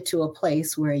have to get to a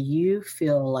place where you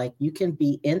feel like you can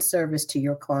be in service to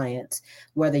your clients,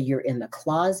 whether you're in the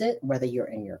closet, whether you're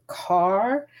in your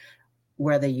car,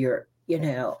 whether you're,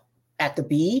 at the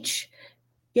beach,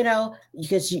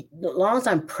 because as long as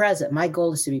I'm present, my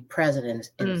goal is to be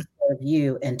present and serve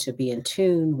you and to be in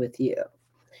tune with you.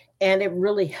 And it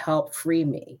really helped free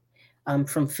me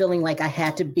from feeling like I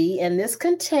had to be in this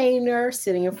container,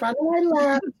 sitting in front of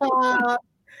my laptop,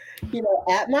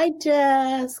 at my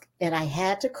desk, and I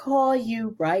had to call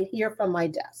you right here from my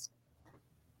desk.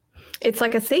 It's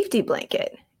like a safety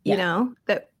blanket,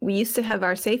 that we used to have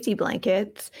our safety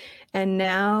blankets, and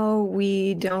now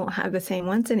we don't have the same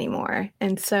ones anymore.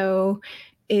 And so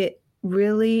it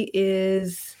really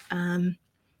is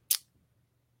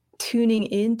tuning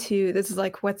into, this is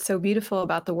like what's so beautiful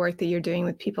about the work that you're doing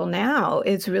with people now,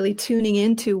 is really tuning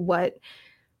into what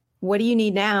do you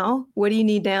need now? What do you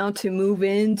need now to move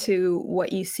into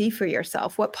what you see for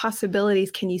yourself? What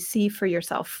possibilities can you see for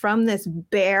yourself from this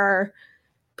bare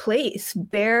place,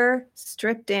 bare,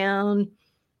 stripped down,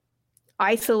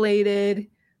 isolated,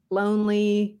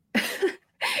 lonely,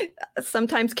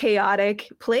 sometimes chaotic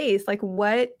place? Like,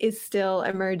 what is still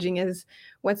emerging as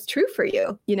what's true for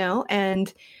you,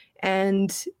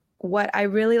 and what I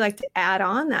really like to add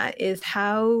on that is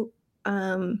how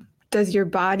does your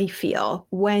body feel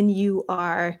when you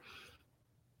are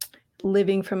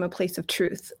living from a place of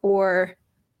truth or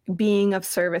being of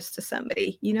service to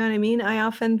somebody? You know what I mean? I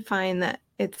often find that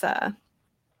it's a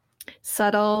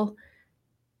subtle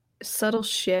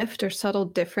shift or subtle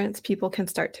difference people can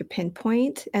start to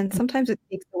pinpoint. And sometimes it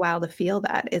takes a while to feel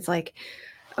that. It's like,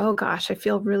 oh gosh, I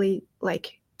feel really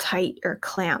like tight or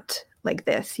clamped like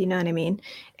this. You know what I mean?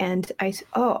 And I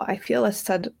feel a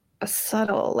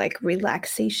subtle like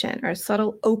relaxation or a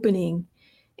subtle opening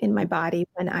in my body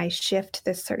when I shift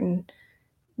this certain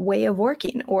way of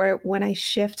working, or when I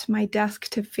shift my desk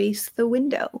to face the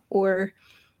window, or,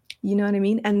 you know what I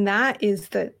mean? And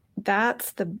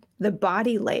that's the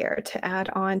body layer to add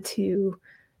on to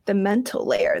the mental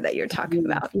layer that you're talking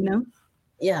about,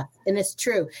 Yeah. And it's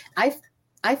true.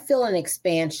 I feel an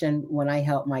expansion when I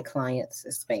help my clients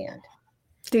expand.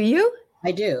 Do you?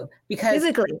 I do. Because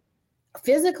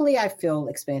physically I feel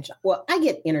expansion. Well, I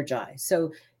get energized.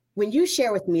 So when you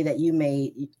share with me that you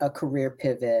made a career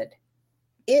pivot,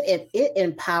 it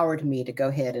empowered me to go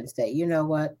ahead and say, you know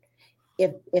what,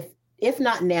 if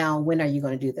not now, when are you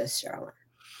going to do this, Sherilyn?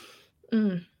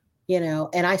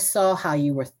 And I saw how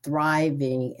you were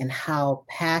thriving and how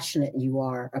passionate you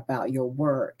are about your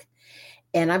work.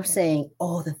 And I'm saying,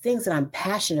 the things that I'm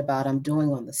passionate about, I'm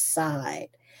doing on the side.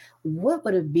 What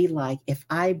would it be like if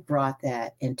I brought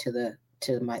that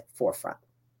to my forefront?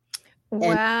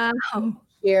 Wow.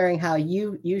 Sharing how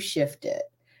you shifted,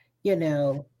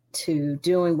 to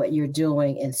doing what you're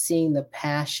doing and seeing the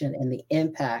passion and the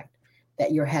impact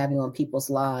that you're having on people's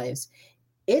lives.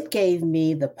 It gave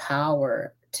me the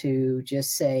power to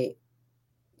just say,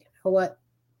 you know what,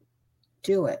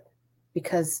 do it,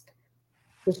 because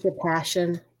it's your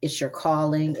passion, it's your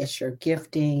calling, it's your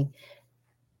gifting.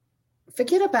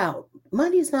 Forget about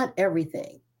money is not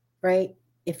everything, right?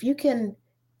 If you can,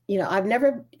 I've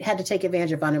never had to take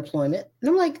advantage of unemployment. And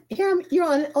I'm like, you're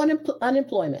on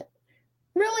unemployment.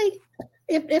 Really?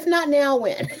 If not now,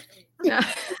 when?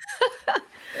 Yes.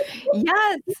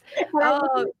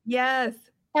 Oh, yes.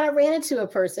 And I ran into a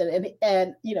person,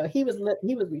 and he was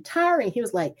retiring. He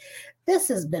was like, "This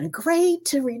has been great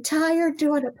to retire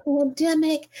during a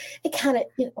pandemic. It kind of,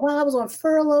 while I was on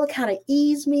furlough, it kind of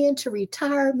eased me into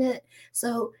retirement.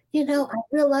 So, I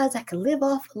realized I could live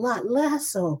off a lot less.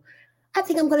 So, I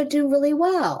think I'm going to do really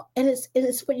well." And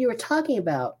it's what you were talking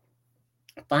about: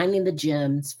 finding the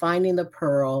gems, finding the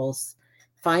pearls,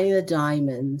 finding the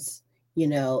diamonds.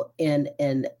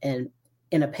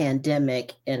 In a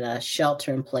pandemic, in a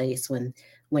shelter in place, when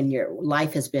your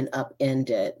life has been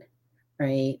upended,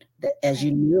 right? As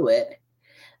you knew it,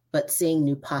 but seeing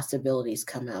new possibilities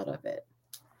come out of it.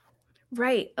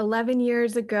 Right. 11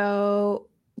 years ago,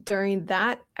 during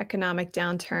that economic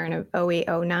downturn of 08,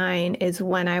 09 is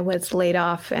when I was laid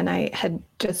off, and I had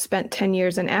just spent 10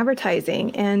 years in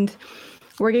advertising and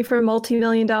working for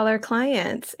multi-million-dollar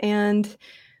clients. And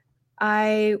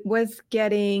I was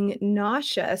getting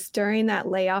nauseous during that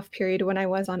layoff period when I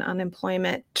was on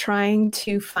unemployment, trying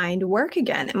to find work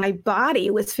again. And my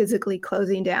body was physically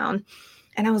closing down.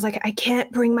 And I was like, I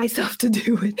can't bring myself to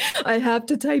do it. I have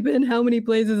to type in how many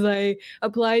places I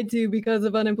applied to because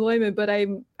of unemployment, but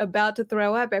I'm about to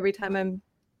throw up every time and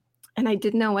I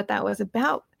didn't know what that was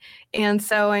about. And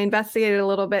so I investigated a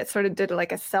little bit, sort of did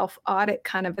like a self-audit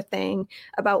kind of a thing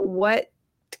about what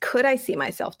could I see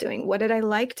myself doing? What did I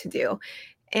like to do?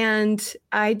 And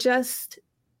I just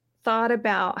thought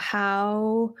about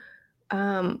how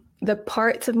the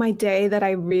parts of my day that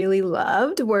I really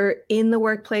loved were in the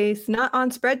workplace, not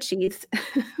on spreadsheets,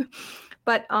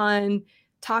 but on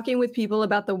talking with people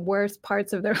about the worst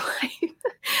parts of their life.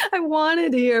 I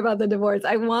wanted to hear about the divorce.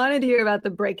 I wanted to hear about the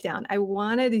breakdown. I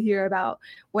wanted to hear about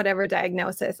whatever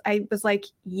diagnosis. I was like,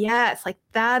 yes, like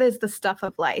that is the stuff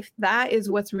of life. That is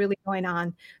what's really going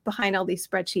on behind all these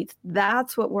spreadsheets.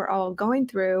 That's what we're all going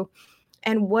through.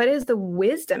 And what is the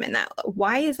wisdom in that?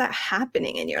 Why is that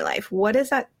happening in your life? What does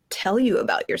that tell you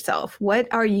about yourself? What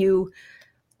are you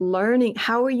learning?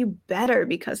 How are you better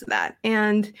because of that?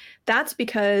 And that's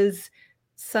because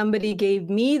somebody gave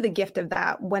me the gift of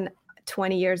that when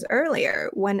 20 years earlier,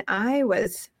 when I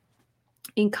was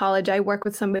in college. I worked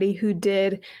with somebody who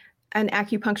did an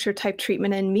acupuncture type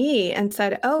treatment in me and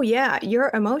said, oh yeah, your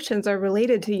emotions are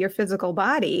related to your physical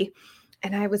body.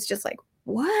 And I was just like,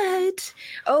 what?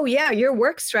 Oh yeah, your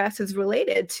work stress is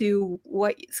related to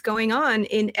what's going on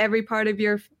in every part of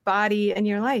your body and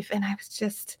your life. And I was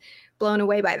just blown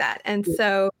away by that. And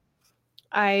so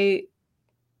I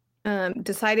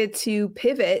decided to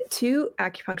pivot to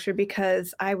acupuncture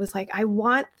because I was like, I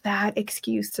want that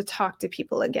excuse to talk to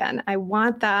people again. I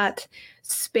want that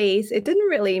space. It didn't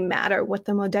really matter what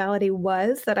the modality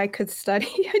was that I could study.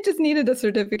 I just needed a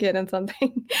certificate in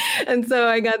something. And so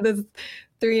I got this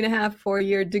 3.5,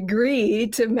 4-year degree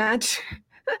to match.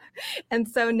 And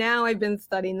so now I've been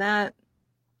studying that,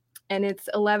 and it's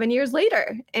 11 years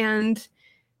later. And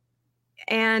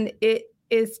it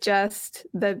is just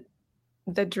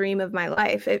the dream of my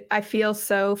life. I feel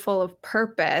so full of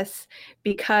purpose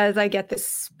because I get this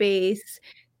space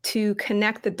to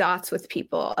connect the dots with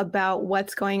people about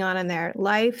what's going on in their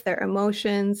life, their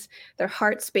emotions, their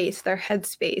heart space, their head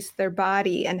space, their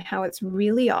body, and how it's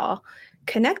really all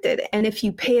connected. And if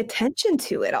you pay attention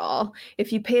to it all,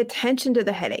 if you pay attention to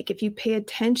the headache, if you pay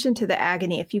attention to the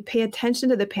agony, if you pay attention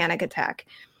to the panic attack,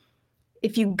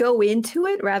 if you go into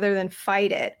it rather than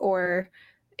fight it or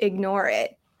ignore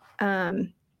it,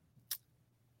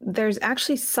 there's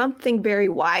actually something very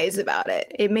wise about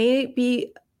it. It may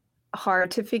be hard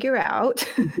to figure out.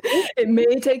 It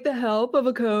may take the help of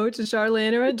a coach, a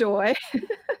Charlene or a Joy.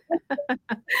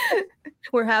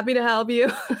 We're happy to help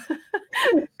you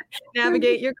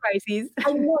navigate your crises.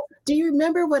 I know. Do you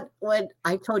remember when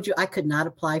I told you I could not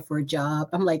apply for a job?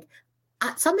 I'm like,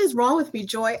 something's wrong with me,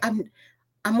 Joy.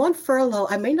 I'm on furlough.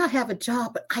 I may not have a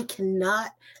job, but I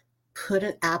cannot put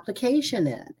an application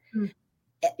in. Mm-hmm.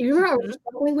 You remember I was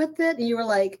struggling with it, and you were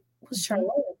like, well,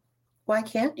 Charlotte, why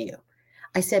can't you?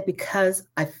 I said, because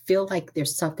I feel like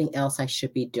there's something else I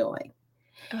should be doing.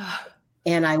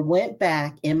 And I went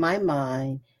back in my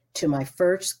mind to my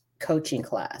first coaching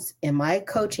class, and my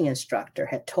coaching instructor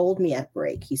had told me at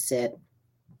break, he said,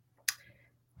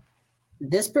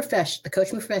 this profession, the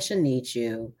coaching profession needs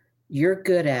you. You're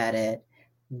good at it.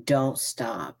 Don't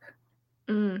stop.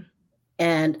 And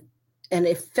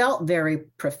it felt very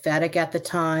prophetic at the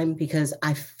time, because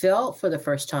I felt for the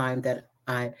first time that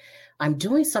I'm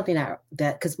doing something that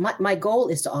because my goal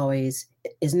is to always,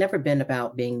 is never been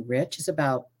about being rich. It's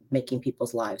about making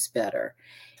people's lives better.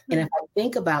 And if I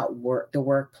think about the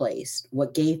workplace,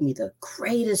 what gave me the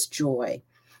greatest joy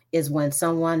is when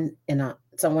someone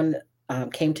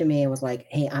came to me and was like,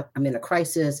 "Hey, I'm in a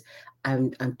crisis.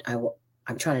 I'm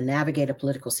trying to navigate a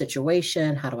political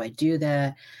situation. How do I do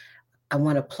that? I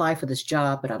want to apply for this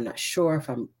job, but I'm not sure if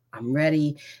I'm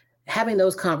ready." Having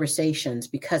those conversations,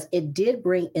 because it did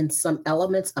bring in some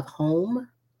elements of home,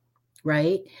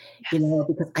 right? Yes.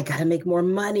 Because I got to make more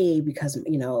money, because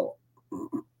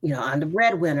I'm the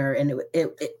breadwinner, and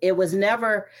it was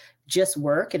never just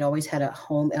work. It always had a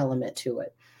home element to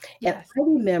it. Yes. And I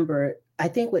remember, I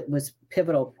think what was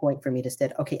pivotal point for me to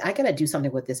say, okay, I got to do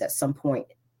something with this at some point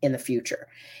in the future,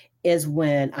 is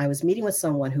when I was meeting with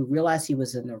someone who realized he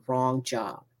was in the wrong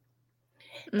job.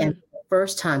 And the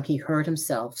first time he heard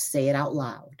himself say it out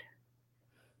loud,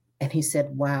 and he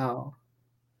said, wow,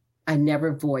 I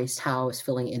never voiced how I was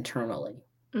feeling internally.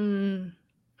 And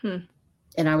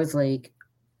I was like,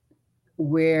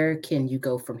 where can you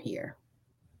go from here?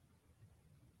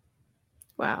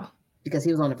 Wow. Because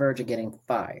he was on the verge of getting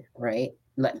fired, right?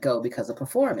 Let go because of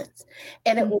performance.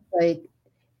 And it was like,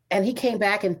 and he came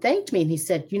back and thanked me, and he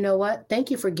said, you know what?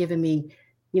 Thank you for giving me,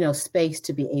 space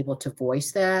to be able to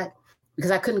voice that,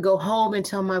 because I couldn't go home and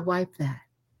tell my wife that.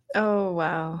 Oh,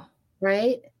 wow.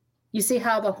 Right? You see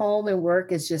how the home and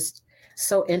work is just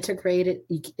so integrated.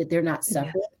 They're not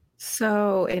separate. Yeah.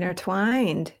 So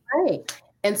intertwined. Right.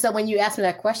 And so when you asked me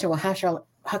that question, well,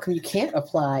 how come you can't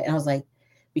apply? And I was like,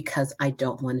 because I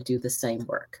don't want to do the same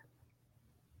work.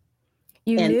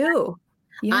 You knew.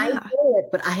 Yeah. I knew it,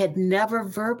 but I had never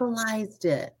verbalized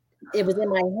it. It was in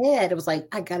my head. It was like,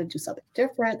 I got to do something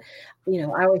different.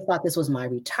 I always thought this was my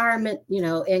retirement,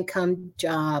 income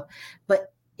job,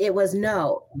 but it was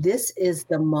no, this is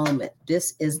the moment.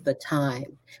 This is the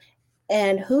time.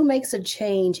 And who makes a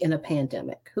change in a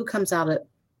pandemic? Who comes out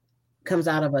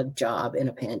of a job in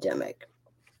a pandemic,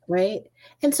 right?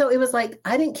 And so it was like,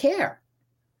 I didn't care.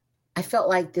 I felt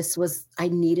like I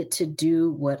needed to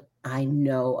do what I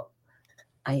know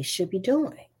I should be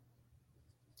doing.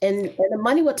 And the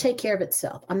money will take care of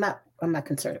itself. I'm not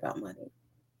concerned about money.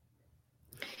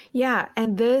 Yeah.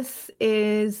 And this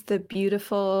is the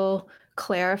beautiful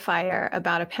clarifier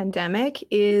about a pandemic,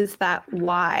 is that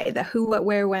why, the who, what,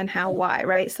 where, when, how, why,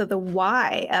 right? So the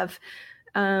why of,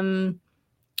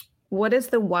 what is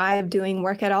the why of doing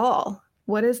work at all?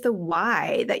 What is the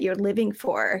why that you're living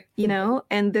for,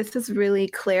 And this is really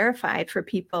clarified for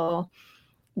people,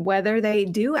 whether they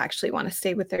do actually want to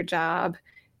stay with their job,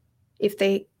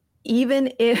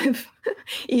 even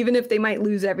if they might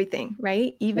lose everything,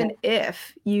 right? Even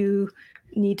if you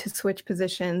need to switch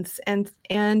positions. And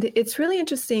it's really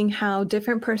interesting how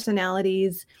different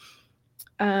personalities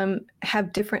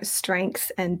have different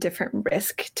strengths and different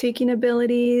risk-taking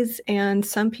abilities. And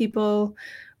some people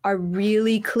are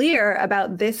really clear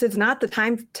about, this is not the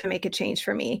time to make a change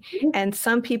for me. And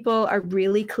some people are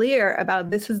really clear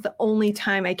about, this is the only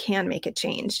time I can make a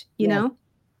change, you know?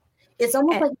 It's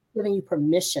almost like giving you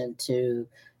permission to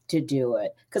do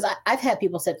it. Because I've had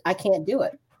people say, I can't do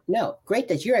it. No, great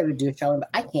that you're able to do it, Charlene, but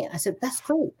I can't. I said, that's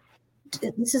great.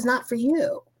 This is not for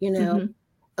you,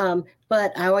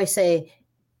 But I always say,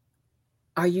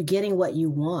 are you getting what you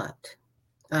want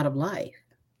out of life?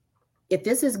 If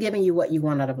this is giving you what you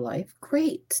want out of life,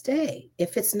 great, stay.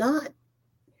 If it's not,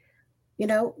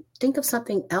 think of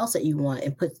something else that you want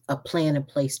and put a plan in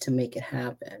place to make it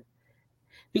happen.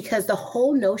 Because the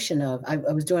whole notion of, I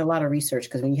was doing a lot of research,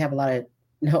 because when you have a lot of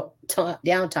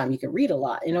downtime, you can read a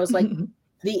lot. It's like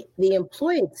the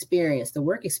employee experience, the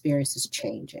work experience is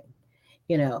changing.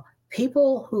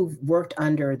 People who've worked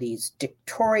under these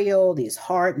dictatorial, these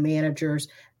hard managers,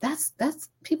 that's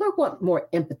people want more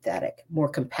empathetic, more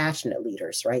compassionate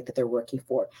leaders, right? That they're working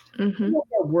for. They want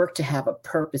their work to have a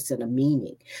purpose and a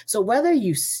meaning. So whether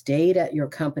you stayed at your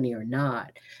company or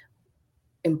not,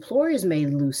 employers may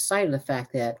lose sight of the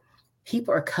fact that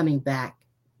people are coming back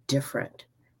different.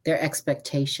 Their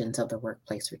expectations of the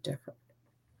workplace are different,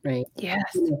 right?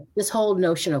 Yes. This whole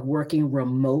notion of working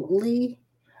remotely,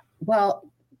 well,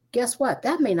 guess what?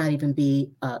 That may not even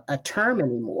be a term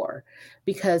anymore,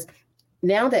 because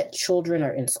now that children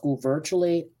are in school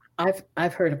virtually,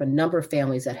 I've heard of a number of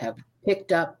families that have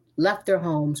picked up, left their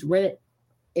homes, rented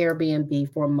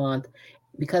Airbnb for a month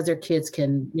because their kids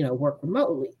can, work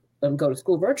remotely and go to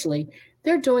school virtually.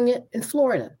 They're doing it in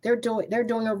Florida. They're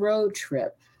doing a road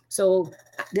trip. So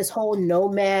this whole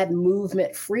nomad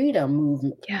movement, freedom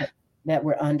movement that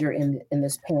we're under in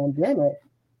this pandemic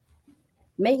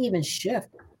may even shift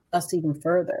us even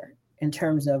further in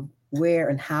terms of where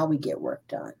and how we get work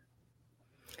done.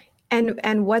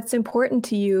 And what's important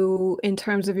to you in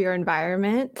terms of your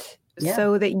environment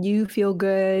so that you feel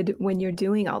good when you're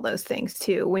doing all those things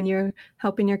too, when you're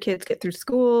helping your kids get through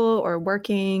school or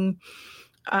working.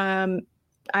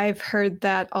 I've heard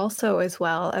that also as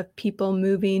well, of people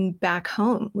moving back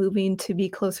home, moving to be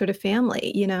closer to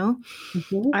family,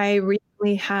 Mm-hmm. I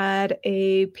recently had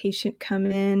a patient come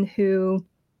in who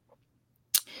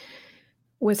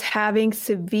was having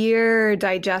severe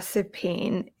digestive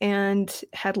pain and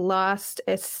had lost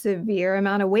a severe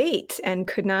amount of weight and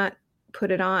could not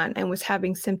put it on and was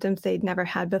having symptoms they'd never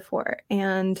had before.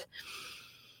 And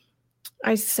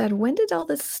I said, when did all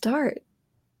this start?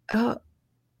 Oh,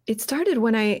 it started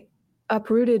when I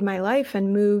uprooted my life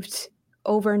and moved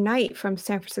overnight from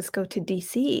San Francisco to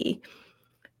DC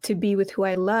to be with who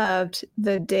I loved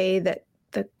the day that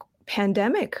the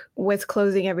pandemic was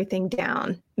closing everything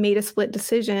down, made a split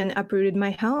decision, uprooted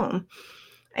my home.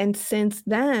 And since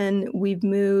then, we've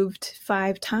moved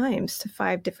 5 times to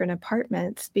 5 different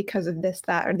apartments because of this,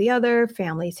 that, or the other.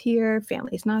 Family's here,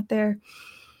 family's not there.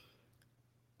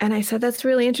 And I said, that's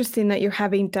really interesting that you're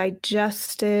having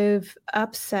digestive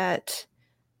upset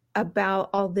about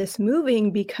all this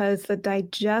moving, because the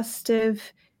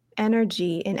digestive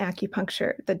energy in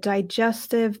acupuncture, the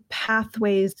digestive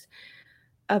pathways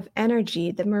of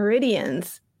energy, the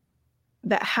meridians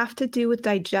that have to do with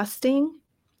digesting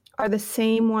are the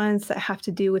same ones that have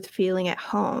to do with feeling at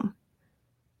home.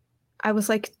 I was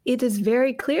like, it is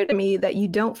very clear to me that you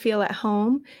don't feel at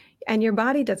home and your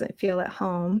body doesn't feel at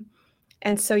home.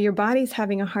 And so your body's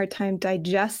having a hard time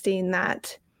digesting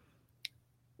that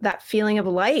feeling of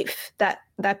life, that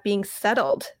being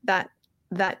settled, that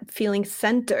feeling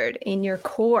centered in your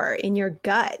core, in your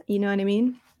gut. You know what I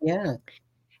mean? Yeah.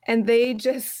 And they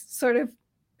just sort of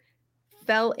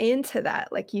fell into that,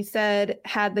 like you said,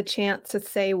 had the chance to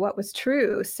say what was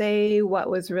true, say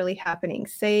what was really happening,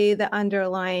 say the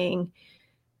underlying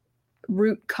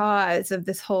root cause of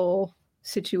this whole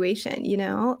situation,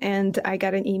 And I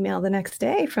got an email the next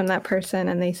day from that person,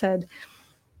 and they said,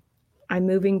 I'm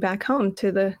moving back home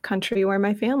to the country where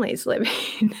my family's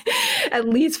living, at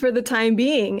least for the time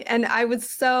being. And I was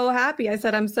so happy. I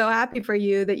said, I'm so happy for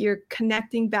you that you're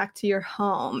connecting back to your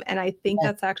home. And I think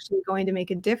that's actually going to make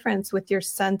a difference with your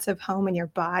sense of home in your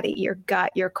body, your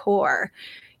gut, your core.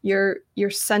 You're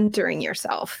centering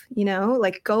yourself,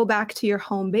 like go back to your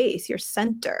home base, your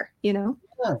center,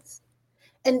 Yes.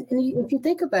 And if you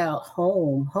think about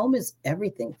home is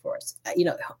everything for us.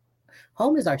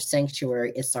 Home is our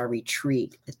sanctuary. It's our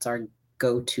retreat. It's our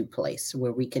go-to place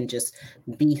where we can just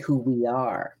be who we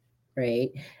are,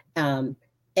 right? And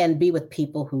be with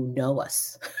people who know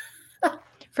us.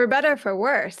 For better, for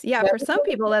worse. Yeah, for some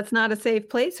people, that's not a safe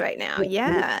place right now.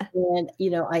 Yeah. And,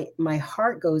 my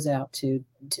heart goes out to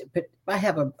but I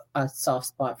have a soft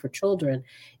spot for children,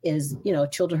 is,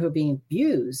 children who are being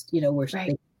abused, where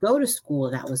they go to school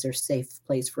and that was their safe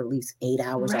place for at least 8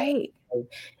 hours. Right.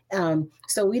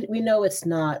 So we know it's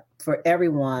not for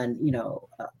everyone,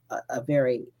 a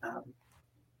very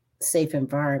safe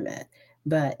environment,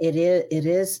 but it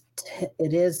is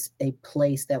a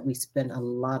place that we spend a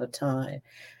lot of time.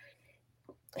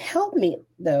 Help me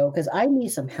though, because I need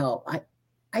some help.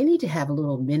 I need to have a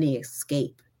little mini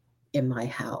escape in my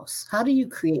house. How do you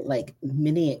create like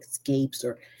mini escapes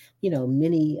or,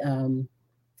 mini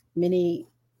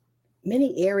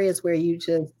areas where you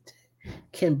just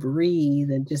can breathe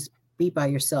and just be by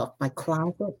yourself? My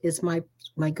closet is my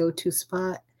go-to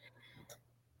spot.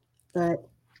 But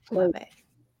love it.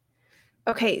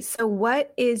 Okay, so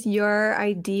what is your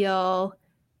ideal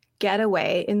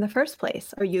getaway in the first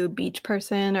place? Are you a beach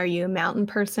person? Are you a mountain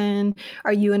person?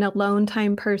 Are you an alone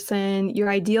time person? Your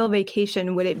ideal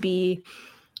vacation, would it be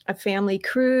a family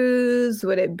cruise?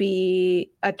 Would it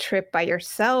be a trip by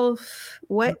yourself?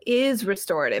 What is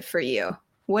restorative for you?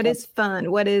 What is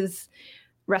fun? What is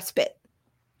respite?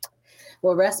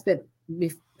 Well, respite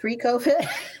pre-COVID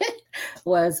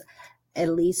was at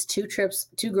least 2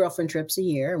 girlfriend trips a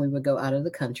year, and we would go out of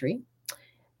the country.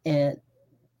 And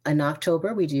in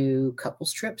October, we do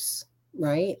couples trips,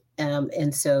 right?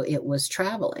 And so it was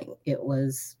traveling. It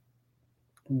was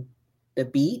the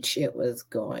beach. It was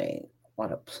going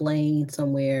on a plane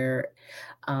somewhere.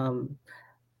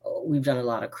 We've done a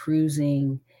lot of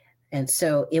cruising. And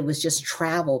so it was just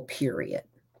travel, period.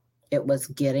 It was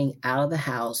getting out of the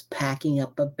house, packing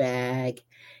up a bag,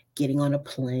 getting on a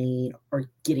plane, or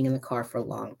getting in the car for a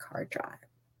long car drive.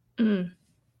 Mm.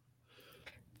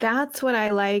 That's what I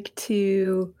like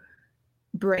to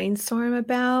brainstorm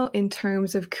about in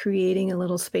terms of creating a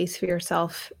little space for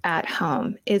yourself at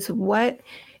home, is what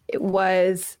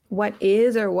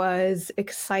is or was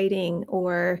exciting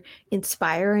or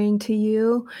inspiring to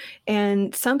you.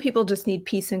 And some people just need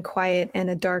peace and quiet and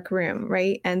a dark room,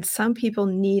 right? And some people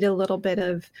need a little bit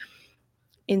of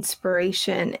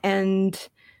inspiration. And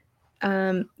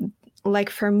like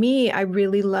for me, I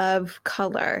really love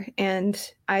color, and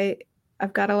I've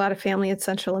got a lot of family in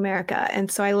Central America. And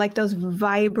so I like those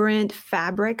vibrant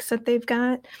fabrics that they've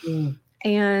got,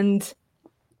 and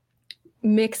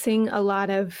mixing a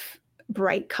lot of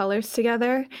bright colors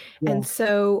together. Yeah. And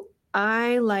so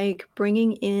I like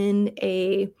bringing in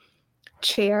a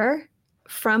chair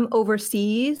from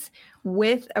overseas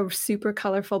with a super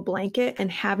colorful blanket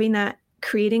and having that,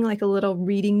 creating like a little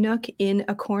reading nook in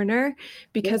a corner,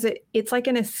 because it's like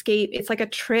an escape. It's like a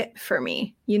trip for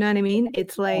me. You know what I mean?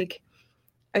 It's like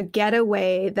a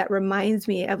getaway that reminds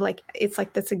me of, like, it's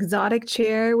like this exotic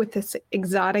chair with this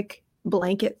exotic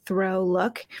blanket throw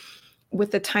look,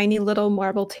 with a tiny little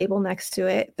marble table next to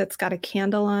it that's got a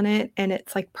candle on it. And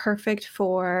it's like perfect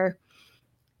for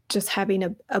just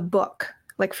having a book.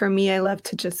 Like for me, I love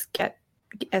to just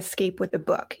escape with a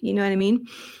book. You know what I mean?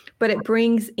 But it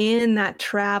brings in that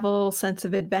travel sense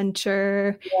of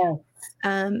adventure,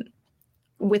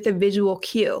 with a visual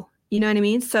cue. You know what I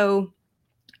mean? So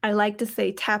I like to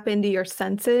say, tap into your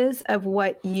senses of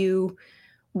what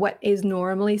is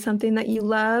normally something that you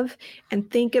love,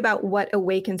 and think about what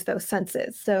awakens those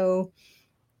senses. So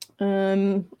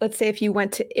let's say if you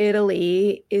went to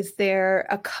Italy, is there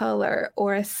a color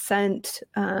or a scent?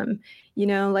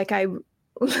 Like why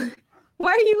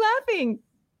are you laughing?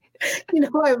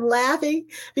 I'm laughing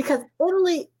because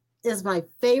Italy is my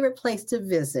favorite place to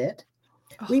visit.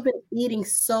 Oh. We've been eating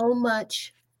so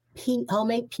much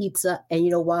homemade pizza. And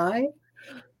you know why?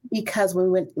 Because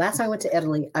last time I went to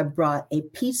Italy, I brought a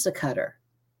pizza cutter.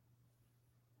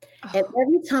 Oh. And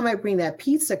every time I bring that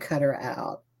pizza cutter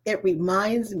out, it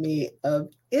reminds me of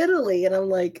Italy. And I'm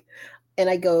like, and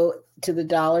I go to the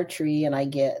Dollar Tree and I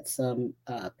get some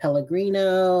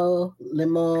Pellegrino,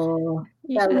 lemon,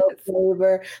 that little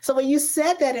flavor. So when you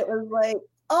said that, it was like,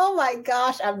 oh my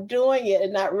gosh, I'm doing it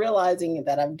and not realizing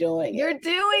that I'm doing it. You're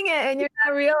doing it and you're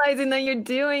not realizing that you're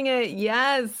doing it.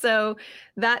 Yes. So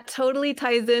that totally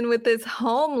ties in with this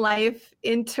home life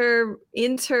intertwined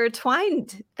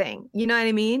thing. You know what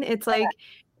I mean? It's like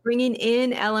bringing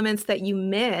in elements that you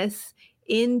miss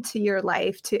into your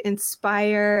life to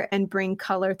inspire and bring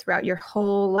color throughout your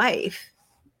whole life.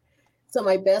 So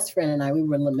my best friend and I, we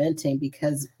were lamenting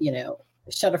because,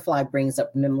 Shutterfly brings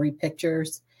up memory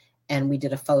pictures. And we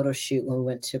did a photo shoot when we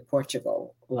went to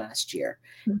Portugal last year.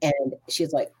 Mm-hmm. And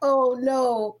she's like, oh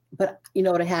no. But you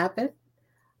know what happened?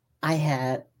 I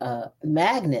had a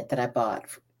magnet that I bought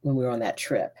when we were on that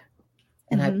trip.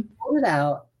 And I pulled it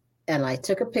out and I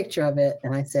took a picture of it.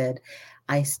 And I said,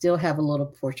 I still have a little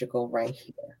Portugal right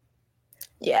here.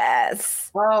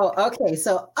 Yes. Oh, okay.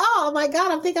 So, oh my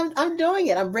God, I think I'm doing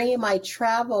it. I'm bringing my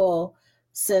travel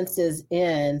senses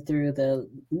in through the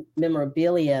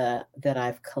memorabilia that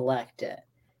I've collected.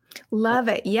 Love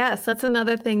it. Yes, that's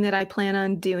another thing that I plan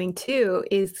on doing too,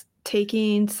 is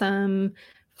taking some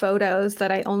photos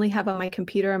that I only have on my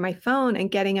computer or my phone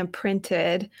and getting them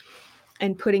printed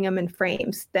and putting them in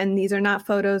frames. Then these are not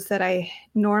photos that I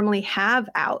normally have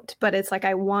out, but it's like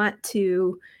I want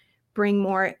to bring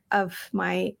more of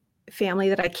my family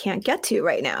that I can't get to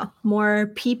right now.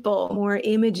 More people, more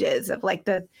images of like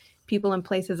the people and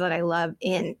places that I love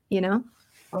in.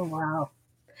 Oh, wow.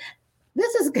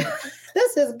 This is good.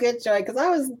 This is good, Joy, because I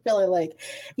was feeling like,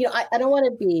 I don't want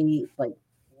to be like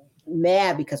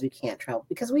mad because we can't travel,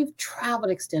 because we've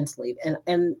traveled extensively and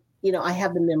I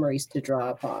have the memories to draw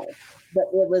upon. But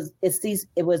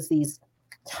it was these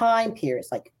time periods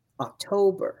like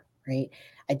October, right?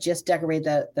 I just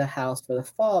decorated the house for the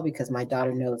fall because my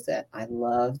daughter knows that I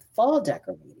love fall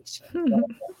decoration.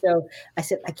 So I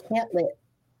said, I can't let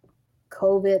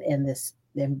COVID and the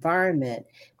environment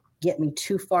get me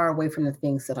too far away from the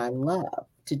things that I love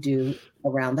to do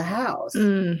around the house.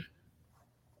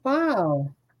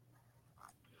 Wow.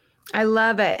 I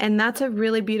love it. And that's a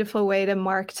really beautiful way to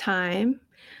mark time.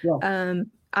 Yeah.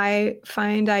 I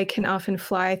find I can often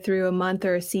fly through a month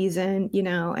or a season,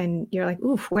 and you're like,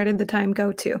 oof, where did the time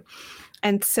go to?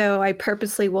 And so I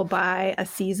purposely will buy a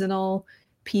seasonal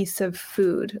piece of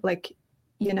food, like,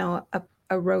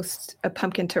 a roast, a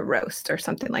pumpkin to roast or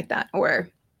something like that, or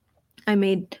I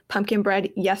made pumpkin bread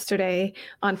yesterday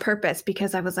on purpose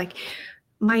because I was like,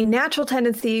 my natural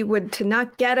tendency would to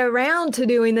not get around to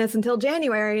doing this until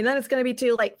January, and then it's going to be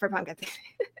too late for pumpkins.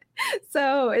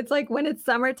 So it's like when it's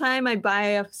summertime, I buy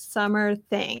a summer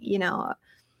thing,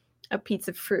 a piece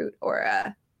of fruit or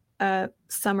a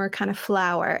summer kind of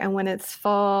flower. And when it's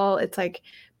fall, it's like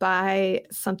buy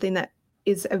something that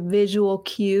is a visual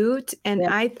cue. And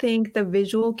I think the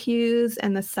visual cues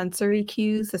and the sensory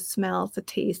cues, the smells, the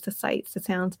taste, the sights, the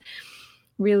sounds,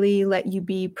 really let you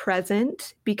be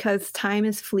present because time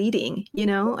is fleeting,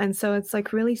 and so it's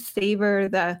like really savor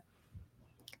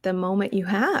the moment you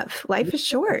have. Life is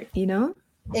short,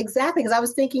 Exactly, because I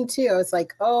was thinking too, I was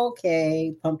like,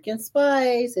 okay, pumpkin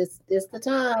spice, it's the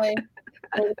time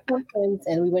for the pumpkins.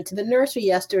 And we went to the nursery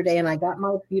yesterday and I got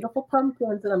my beautiful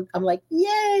pumpkins and I'm like,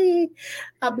 yay,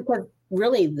 because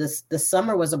really the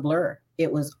summer was a blur.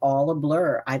 It was all a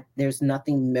blur. There's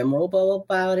nothing memorable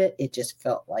about it. It just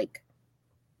felt like,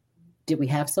 did we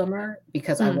have summer?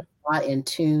 Because I was not in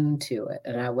tune to it.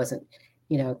 And I wasn't,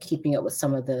 keeping up with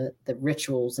some of the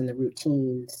rituals and the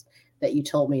routines that you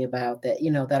told me about that,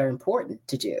 that are important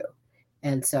to do.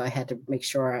 And so I had to make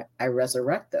sure I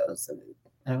resurrect those. And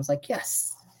I was like,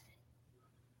 yes,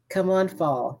 come on,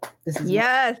 fall.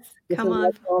 Come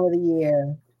on. Fall of the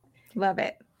year. Love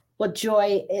it. Well,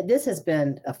 Joy, this has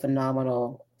been a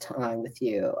phenomenal time with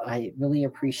you. I really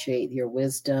appreciate your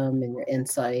wisdom and your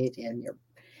insight and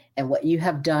what you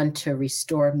have done to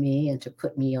restore me and to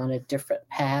put me on a different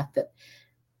path that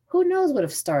who knows would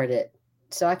have started.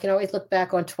 So I can always look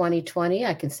back on 2020.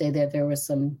 I can say that there was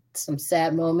some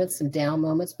sad moments, some down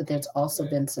moments, but there's also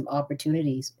been some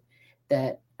opportunities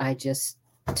that I just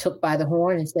took by the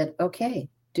horn and said, okay,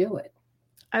 do it.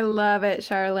 I love it,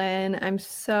 Charlene. I'm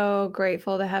so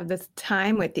grateful to have this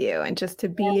time with you and just to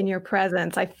be in your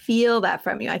presence. I feel that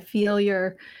from you. I feel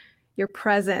your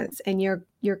presence and your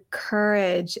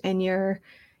courage, and you're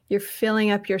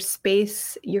filling up your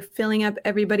space. You're filling up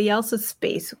everybody else's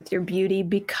space with your beauty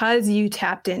because you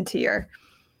tapped into your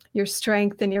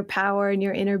strength and your power and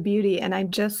your inner beauty. And I'm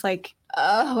just like,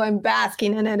 I'm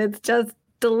basking in it. It's just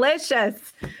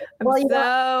delicious. I'm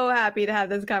so happy to have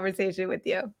this conversation with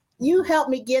you. You helped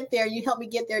me get there. You helped me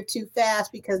get there too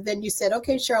fast because then you said,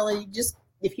 okay, Charlotte,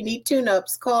 if you need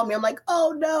tune-ups, call me. I'm like,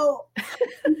 oh no,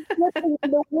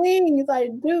 the wings. I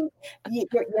do.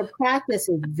 Your practice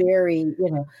is very,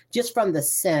 just from the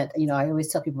scent. I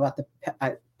always tell people about the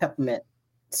peppermint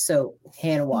soap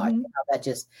hand wash. Mm-hmm. That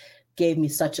just gave me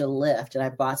such a lift. And I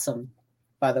bought some.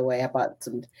 By the way, I bought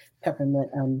some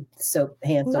peppermint soap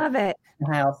hand soap. Love it. In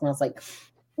the house, and I was like,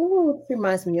 oh, it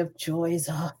reminds me of Joy's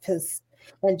office,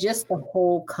 and just the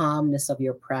whole calmness of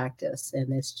your practice.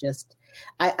 And it's just.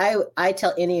 I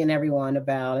tell any and everyone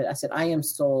about it. I said, I am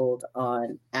sold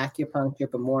on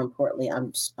acupuncture, but more importantly,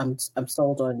 I'm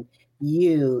sold on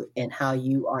you and how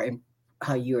you are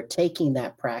taking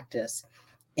that practice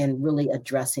and really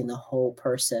addressing the whole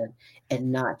person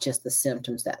and not just the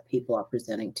symptoms that people are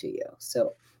presenting to you.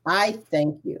 So I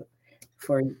thank you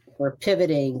for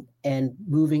pivoting and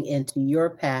moving into your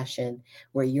passion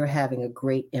where you're having a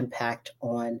great impact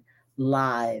on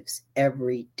lives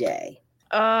every day.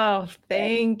 Oh,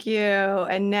 thank you.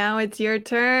 And now it's your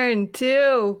turn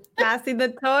too. Passing the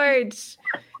torch,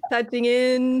 touching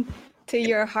in to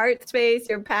your heart space,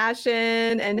 your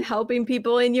passion, and helping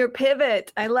people in your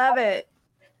pivot. I love it.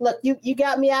 Look, you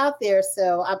got me out there,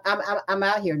 so I'm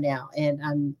out here now, and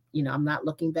I'm not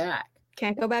looking back.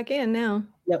 Can't go back in now.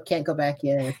 Nope, can't go back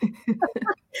in.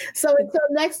 So until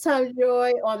next time,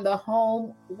 Joy, on the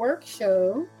Home Work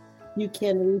Show, you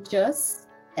can reach us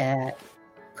at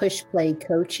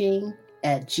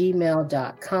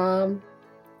pushplaycoaching@gmail.com.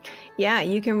 Yeah,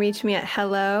 you can reach me at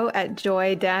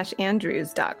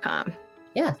hello@joy-andrews.com.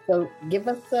 Yeah, so give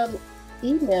us an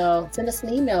email, send us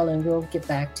an email, and we'll get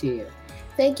back to you.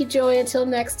 Thank you, Joy. Until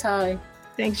next time.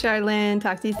 Thanks, Charlene.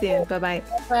 Talk to you soon. Bye-bye.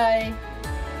 Bye.